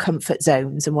my own comfort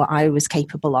zones and what I was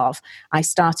capable of, I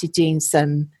started doing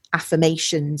some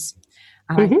affirmations.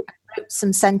 And I wrote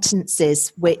some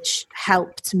sentences which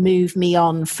helped move me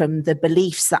on from the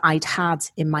beliefs that I'd had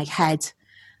in my head.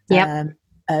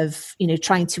 Of, you know,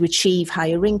 trying to achieve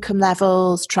higher income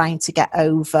levels, trying to get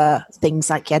over things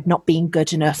like not being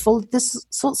good enough, all this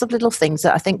sorts of little things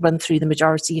that I think run through the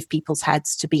majority of people's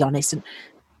heads, to be honest. And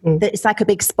it's like a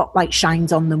big spotlight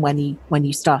shines on them when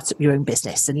you start up your own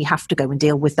business and you have to go and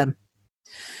deal with them.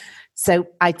 So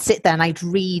I'd sit there and I'd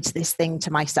read this thing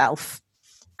to myself.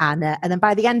 And then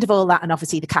by the end of all that, and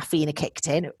obviously the caffeine had kicked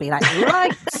in, it would be like,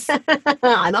 right,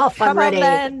 I'm off, I'm ready.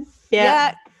 Then.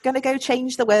 Yeah. Going to go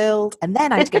change the world. And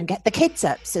then I'd go and get the kids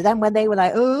up. So then when they were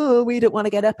like, oh, we don't want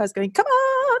to get up, I was going, come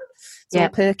on. It's all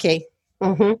perky.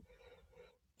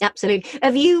 Absolutely.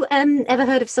 Have you ever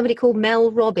heard of somebody called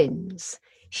Mel Robbins?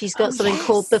 She's got something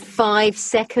called the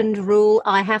 5-second rule.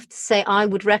 I have to say, I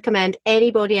would recommend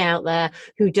anybody out there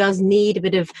who does need a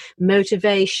bit of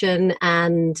motivation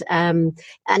and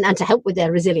to help with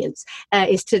their resilience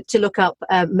is to look up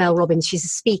Mel Robbins. She's a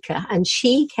speaker, and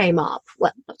she came up.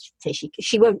 Well,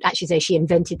 she won't actually say she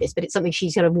invented this, but it's something she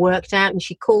sort of worked out, and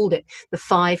she called it the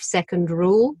 5-second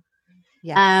rule,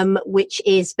 which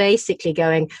is basically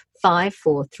going 5,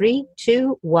 4, 3,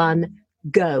 2, 1,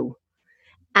 go.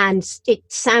 And it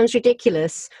sounds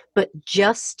ridiculous, but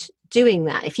just doing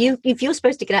that, if you're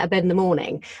supposed to get out of bed in the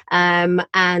morning,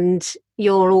 and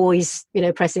you're always, you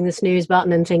know, pressing the snooze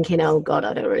button and thinking, oh God,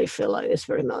 I don't really feel like this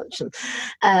very much.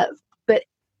 But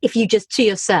if you just to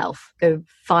yourself go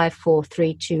 5, 4,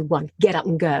 3, 2, 1, get up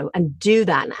and go and do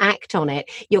that and act on it,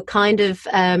 you're kind of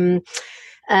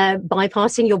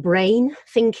bypassing your brain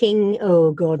thinking,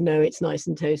 oh God, no, it's nice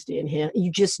and toasty in here.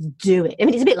 You just do it. I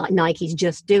mean, it's a bit like Nike's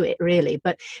just do it, really,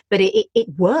 but it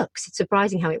works. It's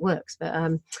surprising how it works. But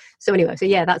so anyway, so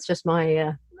yeah, that's just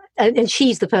my and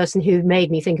she's the person who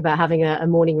made me think about having a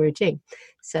morning routine.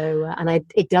 So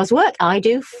it does work. I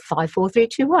do 5, 4, 3,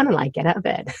 2, 1, and I get out of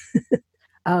bed.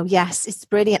 Oh yes, it's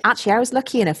brilliant. Actually, I was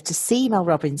lucky enough to see Mel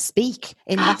Robbins speak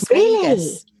in Las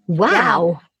Vegas.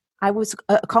 Wow. Yeah. I was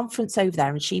at a conference over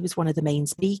there and she was one of the main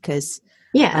speakers.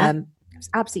 Yeah. It was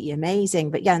absolutely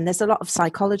amazing. But yeah, and there's a lot of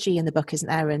psychology in the book, isn't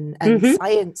there? And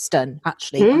science done,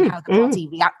 actually, on how the body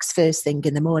reacts first thing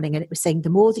in the morning. And it was saying the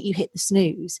more that you hit the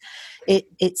snooze,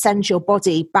 it sends your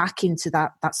body back into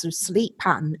that sort of sleep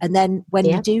pattern. And then when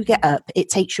you do get up,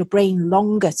 it takes your brain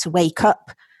longer to wake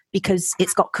up because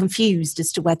it's got confused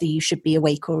as to whether you should be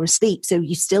awake or asleep. So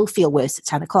you still feel worse at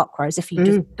 10 o'clock. Whereas if you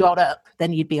just got up,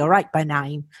 then you'd be all right by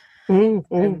 9.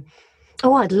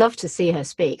 Oh, I'd love to see her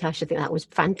speak. I should think that was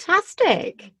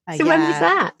fantastic. So when was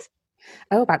that?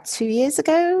 Oh, about 2 years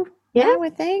ago. Yeah, I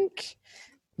think.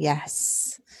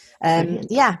 Yes.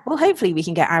 Yeah, well, hopefully we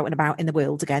can get out and about in the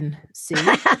world again soon.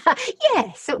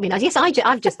 Yes, that would be nice. Yes,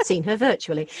 I've just seen her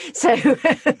virtually. So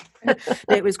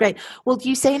it was great. Well,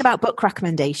 you saying about book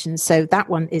recommendations, so that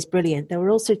one is brilliant. There were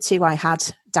also 2 I had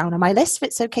down on my list, if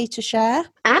it's okay to share.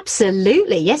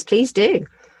 absolutely. Yes, please do.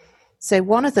 So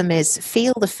one of them is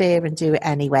Feel the Fear and Do It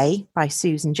Anyway by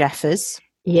Susan Jeffers.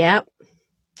 Yeah.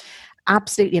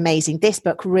 Absolutely amazing. This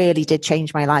book really did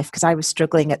change my life because I was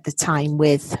struggling at the time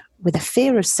with a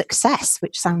fear of success,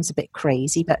 which sounds a bit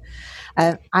crazy, but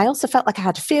I also felt like I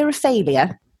had a fear of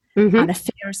failure and a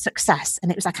fear of success.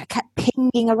 And it was like I kept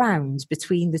pinging around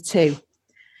between the two.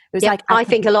 It was like I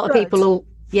think a lot of people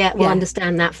will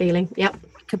understand that feeling. Yep.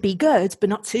 It could be good, but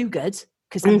not too good,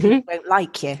 because then people won't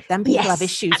like you. Then people have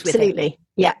issues with it.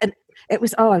 Yeah. And it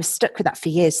was, I was stuck with that for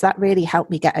years. So that really helped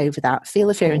me get over that. Feel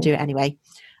the fear and do it anyway.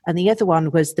 And the other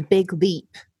one was The Big Leap.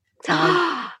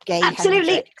 Gay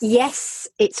Absolutely. Hendricks. Yes,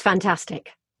 it's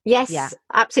fantastic. Yes,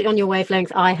 absolutely on your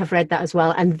wavelength. I have read that as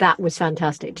well. And that was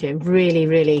fantastic too. Really,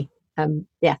 really,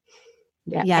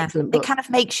 excellent book. It kind of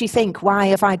makes you think, why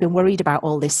have I been worried about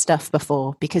all this stuff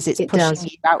before? Because it's pushing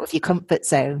you out of your comfort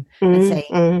zone and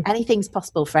saying anything's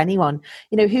possible for anyone.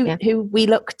 You know, who we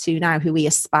look to now, who we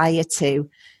aspire to,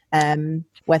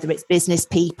 whether it's business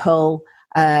people,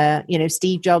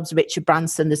 Steve Jobs, Richard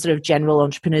Branson, the sort of general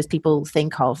entrepreneurs people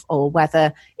think of, or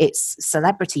whether it's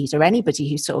celebrities or anybody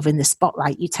who's sort of in the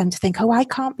spotlight, you tend to think, oh, I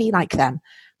can't be like them.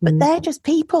 But they're just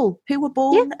people who were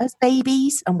born as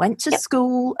babies and went to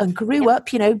school and grew up,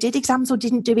 did exams or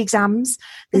didn't do exams.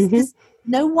 There's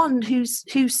no one who's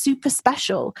super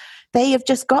special. They have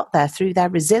just got there through their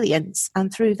resilience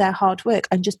and through their hard work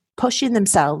and just pushing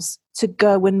themselves to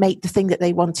go and make the thing that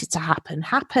they wanted to happen.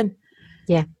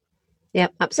 Yeah. Yeah,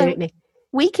 absolutely. So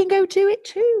we can go do it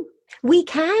too. We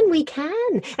can.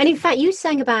 And in fact, you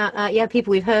sang about,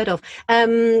 people we've heard of.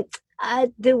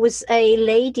 There was a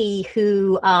lady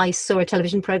who I saw a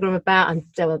television program about, and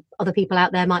there were other people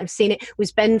out there might have seen it,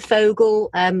 was Ben Fogle,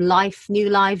 New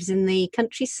Lives in the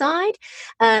Countryside.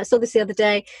 Saw this the other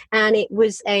day, and it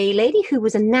was a lady who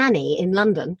was a nanny in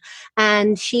London,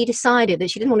 and she decided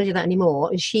that she didn't want to do that anymore.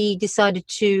 And she decided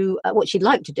to, what she'd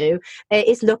like to do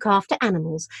is look after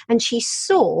animals. And she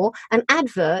saw an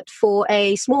advert for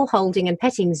a small holding and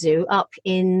petting zoo up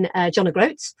in John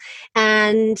O'Groats,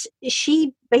 and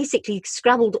she basically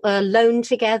scrabbled a loan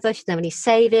together. She didn't have any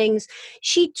savings.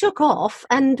 She took off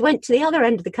and went to the other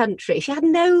end of the country. She had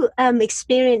no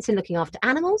experience in looking after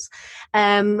animals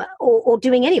or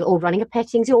doing any, or running a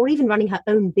petting zoo, or even running her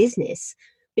own business.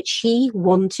 But she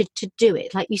wanted to do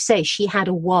it. Like you say, she had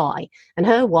a why. And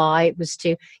her why was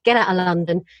to get out of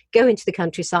London, go into the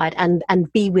countryside and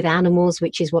be with animals,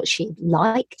 which is what she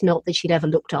liked. Not that she'd ever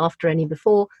looked after any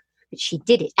before, but she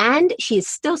did it. And she is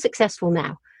still successful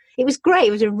now. It was great.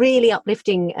 It was a really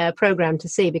uplifting program to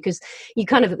see, because you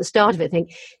kind of at the start of it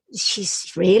think, is she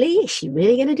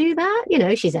really going to do that?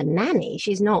 She's a nanny.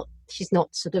 She's not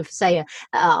sort of, say,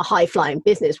 a high-flying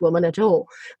businesswoman at all.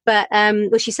 But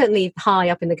she's certainly high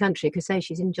up in the country, because, say,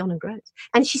 she's in John O'Groats.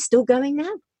 And she's still going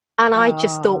now. And I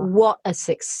just thought, what a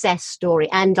success story.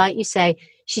 And like you say,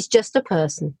 she's just a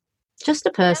person. Just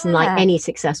a person like any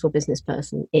successful business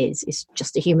person is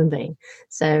just a human being.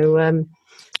 So,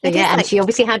 and she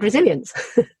obviously had resilience.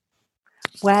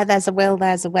 Where there's a will,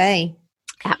 there's a way.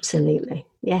 Absolutely,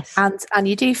 yes. And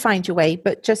you do find your way.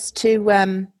 But just to,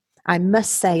 I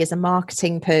must say, as a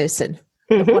marketing person,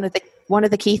 one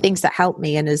of the key things that helped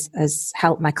me and has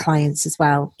helped my clients as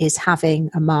well is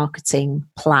having a marketing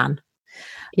plan.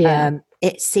 Yeah.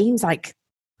 It seems like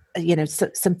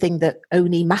something that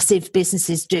only massive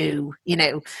businesses do,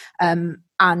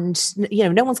 and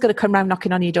no one's going to come around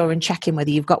knocking on your door and checking whether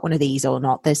you've got one of these or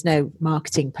not. There's no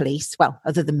marketing police, well,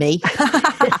 other than me.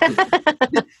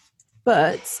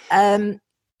 But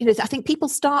I think people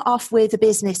start off with a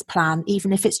business plan,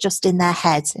 even if it's just in their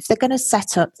head. If they're going to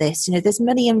set up this, there's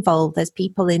money involved, there's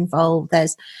people involved,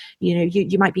 there's,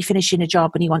 you might be finishing a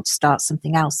job and you want to start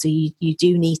something else. So you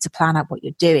do need to plan out what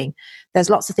you're doing. There's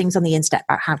lots of things on the internet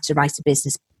about how to write a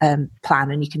business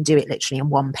plan, and you can do it literally in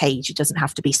one page. It doesn't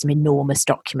have to be some enormous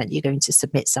document you're going to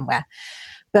submit somewhere.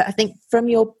 But I think from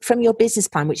your business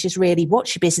plan, which is really,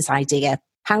 what's your business idea?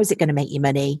 How is it going to make you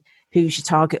money? Who's your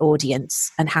target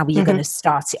audience, and how are you going to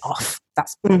start it off?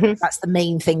 That's the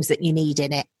main things that you need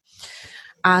in it.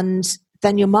 And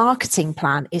then your marketing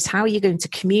plan is how are you going to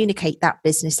communicate that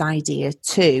business idea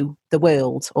to the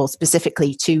world, or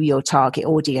specifically to your target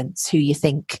audience, who you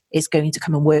think is going to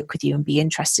come and work with you and be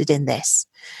interested in this.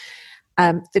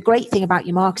 The great thing about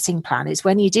your marketing plan is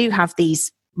when you do have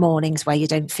these mornings where you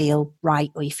don't feel right,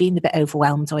 or you're feeling a bit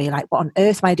overwhelmed, or you're like, what on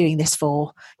earth am I doing this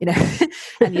for?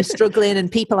 And you're struggling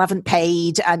and people haven't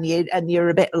paid, and you're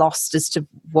a bit lost as to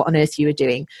what on earth you were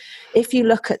doing. If you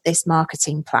look at this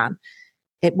marketing plan,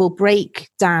 it will break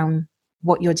down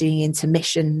what you're doing into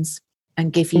missions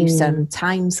and give you some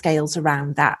time scales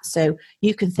around that. So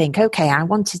you can think, okay, I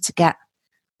wanted to get,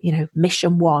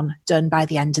 mission 1 done by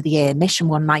the end of the year. Mission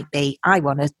 1 might be, I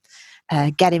want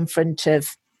to get in front of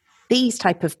these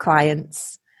type of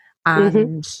clients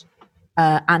and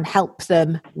help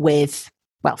them with,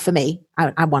 well, for me,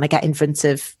 I want to get in front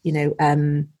of,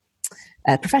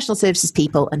 professional services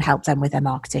people and help them with their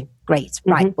marketing. Great.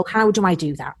 Right. Well, how do I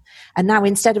do that? And now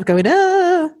instead of going,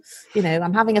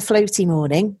 I'm having a floaty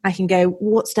morning, I can go,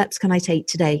 what steps can I take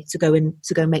today to go and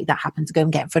make that happen, to go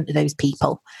and get in front of those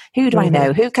people? Who do I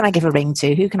know? Who can I give a ring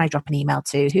to? Who can I drop an email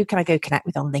to? Who can I go connect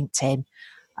with on LinkedIn?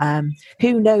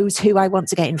 Who knows who I want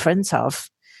to get in front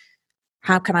of?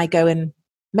 How can I go and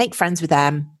make friends with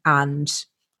them and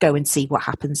go and see what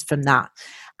happens from that?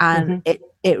 And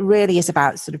it really is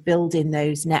about sort of building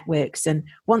those networks. And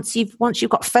once you've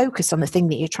got focus on the thing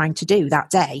that you're trying to do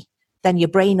that day, then your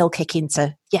brain will kick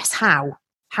into, yes, how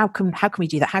can we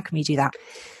do that? How can we do that?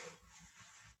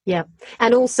 Yeah.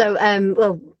 And also,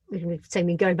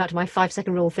 going back to my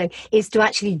 5-second rule thing, is to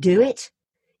actually do it.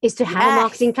 Is to have a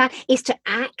marketing plan, is to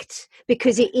act,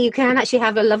 because you can actually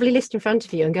have a lovely list in front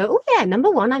of you and go, oh yeah, number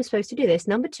 1, I'm supposed to do this.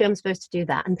 Number 2, I'm supposed to do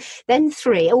that. And then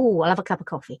 3, I'll have a cup of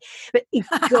coffee. But you've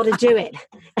got to do it.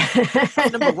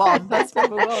 Number 1. That's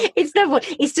number 1. It's number 1.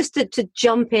 It's just to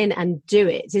jump in and do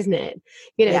it, isn't it?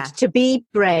 To be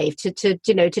brave, to take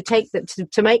that,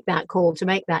 to make that call, to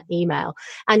make that email,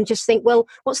 and just think, well,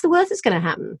 what's the worst that's going to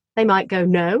happen? They might go,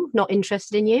 no, not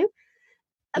interested in you.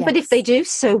 Yes. But if they do,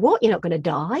 so what? You're not going to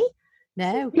die.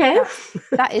 No.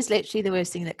 That is literally the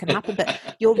worst thing that can happen. But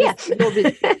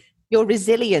your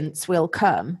resilience will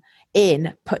come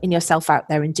in putting yourself out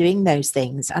there and doing those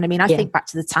things. And I mean, I think back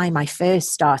to the time I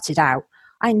first started out,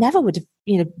 I never would have,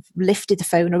 lifted the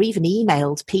phone or even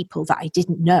emailed people that I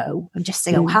didn't know and just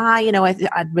say, oh, hi,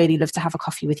 I'd really love to have a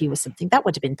coffee with you or something. That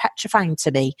would have been petrifying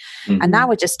to me. And now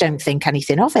I just don't think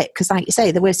anything of it, because like you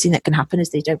say, the worst thing that can happen is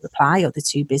they don't reply, or they're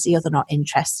too busy, or they're not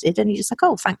interested. And you're just like,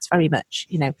 oh, thanks very much,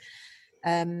 and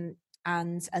then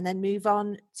move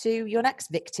on to your next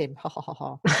victim.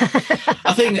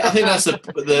 I think that's a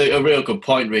real good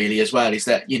point, really, as well, is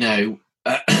that,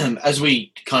 as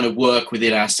we kind of work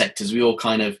within our sectors, we all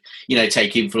kind of,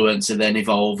 take influence and then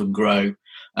evolve and grow.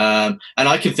 And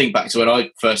I can think back to when I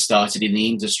first started in the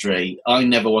industry. I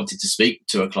never wanted to speak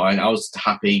to a client. I was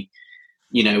happy,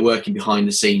 working behind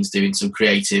the scenes, doing some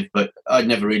creative, but I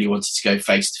never really wanted to go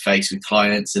face to face with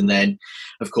clients. And then,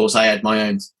 of course, I had my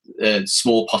own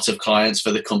small pot of clients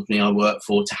for the company I work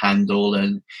for to handle,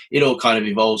 and it all kind of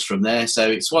evolves from there. So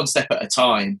it's one step at a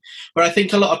time. But I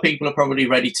think a lot of people are probably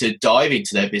ready to dive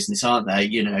into their business, aren't they?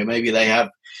 Maybe they have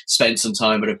spent some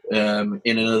time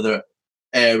in another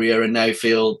area and now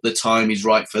feel the time is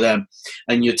right for them.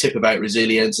 And your tip about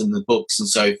resilience and the books and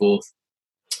so forth,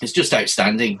 it's just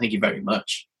outstanding. Thank you very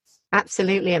much.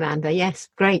 Absolutely, Amanda. Yes,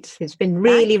 great. It's been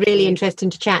really, really interesting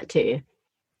to chat to you.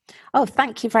 Oh,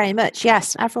 thank you very much.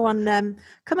 Yes, everyone,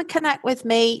 come and connect with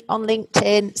me on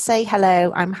LinkedIn. Say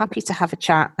hello. I'm happy to have a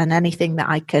chat, and anything that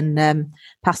I can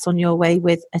pass on your way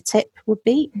with a tip would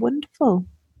be wonderful.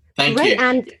 Thank you.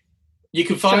 And you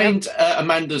can find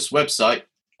Amanda's website.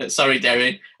 Sorry,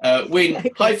 Darren.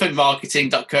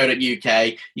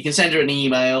 win-marketing.co.uk. You can send her an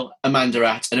email,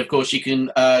 Amanda @ and of course you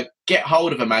can get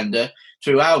hold of Amanda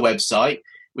through our website,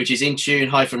 which is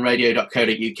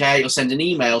intune-radio.co.uk, or send an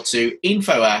email to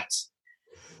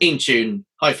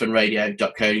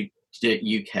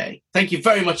info@intune-radio.co.uk. Thank you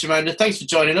very much, Amanda. Thanks for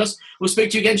joining us. We'll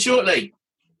speak to you again shortly.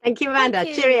 Thank you, Amanda.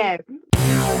 Thank you. Cheerio.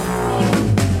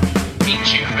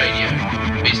 Intune Radio,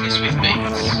 business with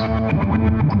beats.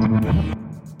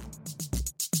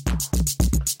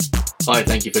 Hi,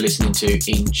 thank you for listening to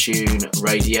Intune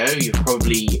Radio. You've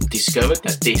probably discovered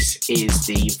that this is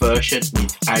the version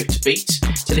without beats.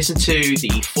 To listen to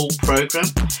the full programme,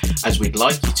 as we'd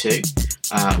like you to,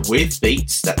 with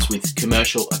beats, that's with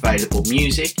commercial available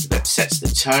music that sets the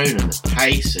tone and the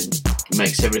pace and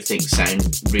makes everything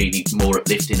sound really more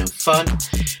uplifting and fun,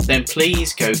 then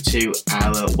please go to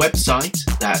our website,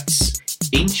 that's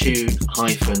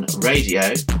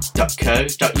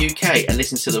intune-radio.co.uk, and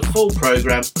listen to the full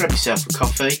programme, grab yourself a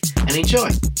coffee and enjoy.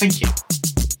 Thank you.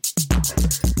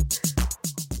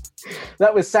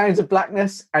 That was Sounds of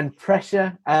Blackness and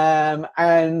Pressure,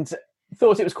 and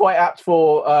thought it was quite apt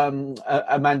for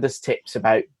Amanda's tips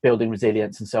about building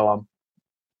resilience and so on.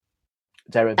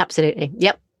 Darren? Absolutely.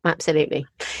 Yep, absolutely.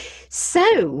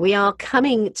 So we are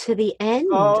coming to the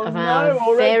end of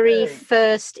our very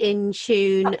first In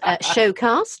Tune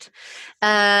showcast.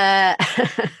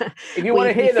 If you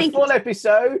want to hear the full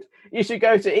episode, you should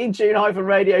go to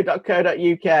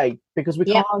intune-radio.co.uk, because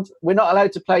we're not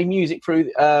allowed to play music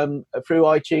through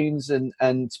iTunes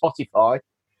and Spotify,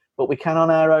 but we can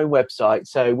on our own website.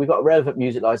 So we've got a relevant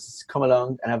music license to come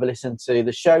along and have a listen to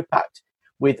the show packed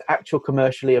with actual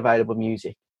commercially available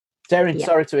music. Darren,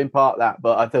 sorry to impart that,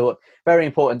 but I thought very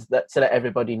important to let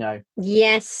everybody know.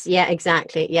 Yes, yeah,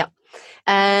 exactly. Yeah.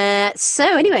 So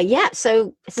anyway,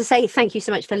 so as I say, thank you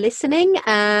so much for listening.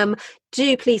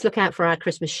 Do please look out for our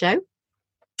Christmas show.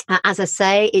 As I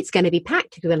say, it's going to be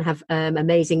packed. We're going to have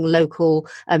amazing local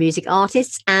music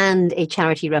artists and a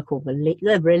charity record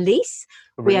release.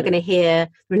 We are going to hear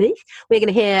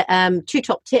two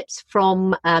top tips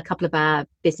from a couple of our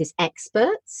business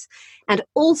experts, and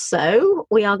also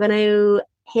we are going to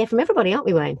hear from everybody, aren't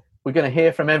we, Wayne? We're going to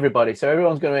hear from everybody, so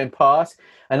everyone's going to impart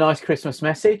a nice Christmas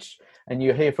message, and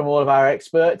you'll hear from all of our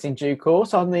experts in due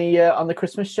course on the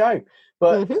Christmas show.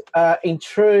 But in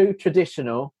true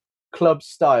traditional club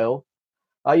style,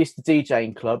 I used to DJ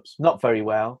in clubs, not very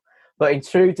well, but in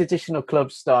true traditional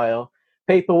club style,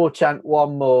 people will chant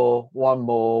one more,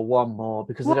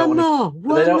 because they don't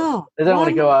want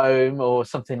to go home or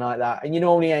something like that. And you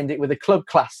normally end it with a club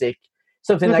classic,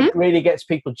 something that really gets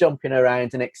people jumping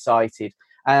around and excited.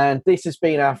 And this has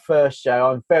been our first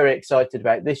show. I'm very excited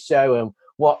about this show and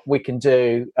what we can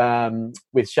do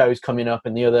with shows coming up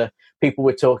and the other people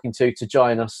we're talking to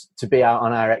join us to be out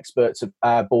on our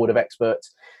board of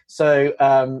experts. So,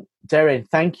 Darren,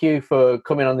 thank you for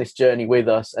coming on this journey with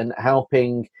us and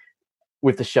helping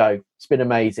with the show. It's been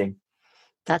amazing.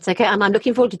 That's okay, and I'm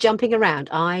looking forward to jumping around.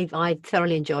 I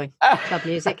thoroughly enjoy club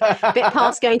music. A bit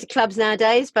past going to clubs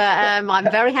nowadays, but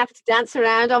I'm very happy to dance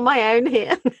around on my own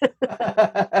here.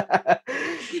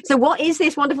 So what is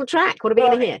this wonderful track? What are we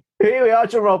going to hear? Here we are,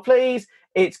 drum roll please.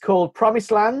 It's called Promised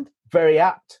Land, very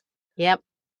apt. Yep.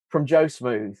 From Joe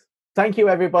Smooth. Thank you,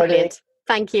 everybody. Brilliant.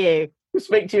 Thank you. We'll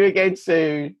speak to you again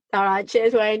soon. All right,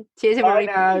 cheers, Wayne. Cheers, everybody.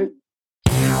 Bye now.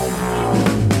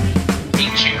 In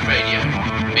Tune Radio,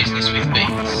 Business with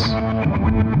Beats.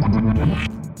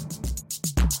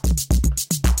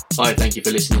 Hi, thank you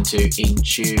for listening to In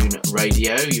Tune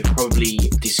Radio. You've probably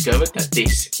discovered that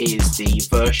this is the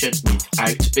version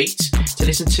without beats. To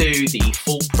listen to the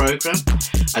full programme,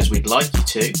 as we'd like you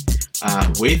to,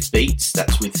 with beats,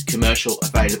 that's with commercial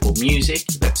available music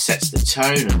that sets the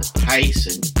tone and the pace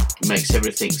and makes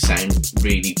everything sound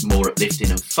really more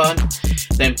uplifting and fun,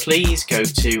 then please go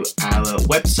to our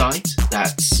website,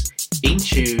 that's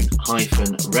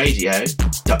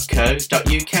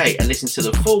intune-radio.co.uk, and listen to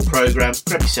the full programme,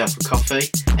 grab yourself a coffee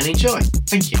and enjoy.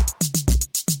 Thank you.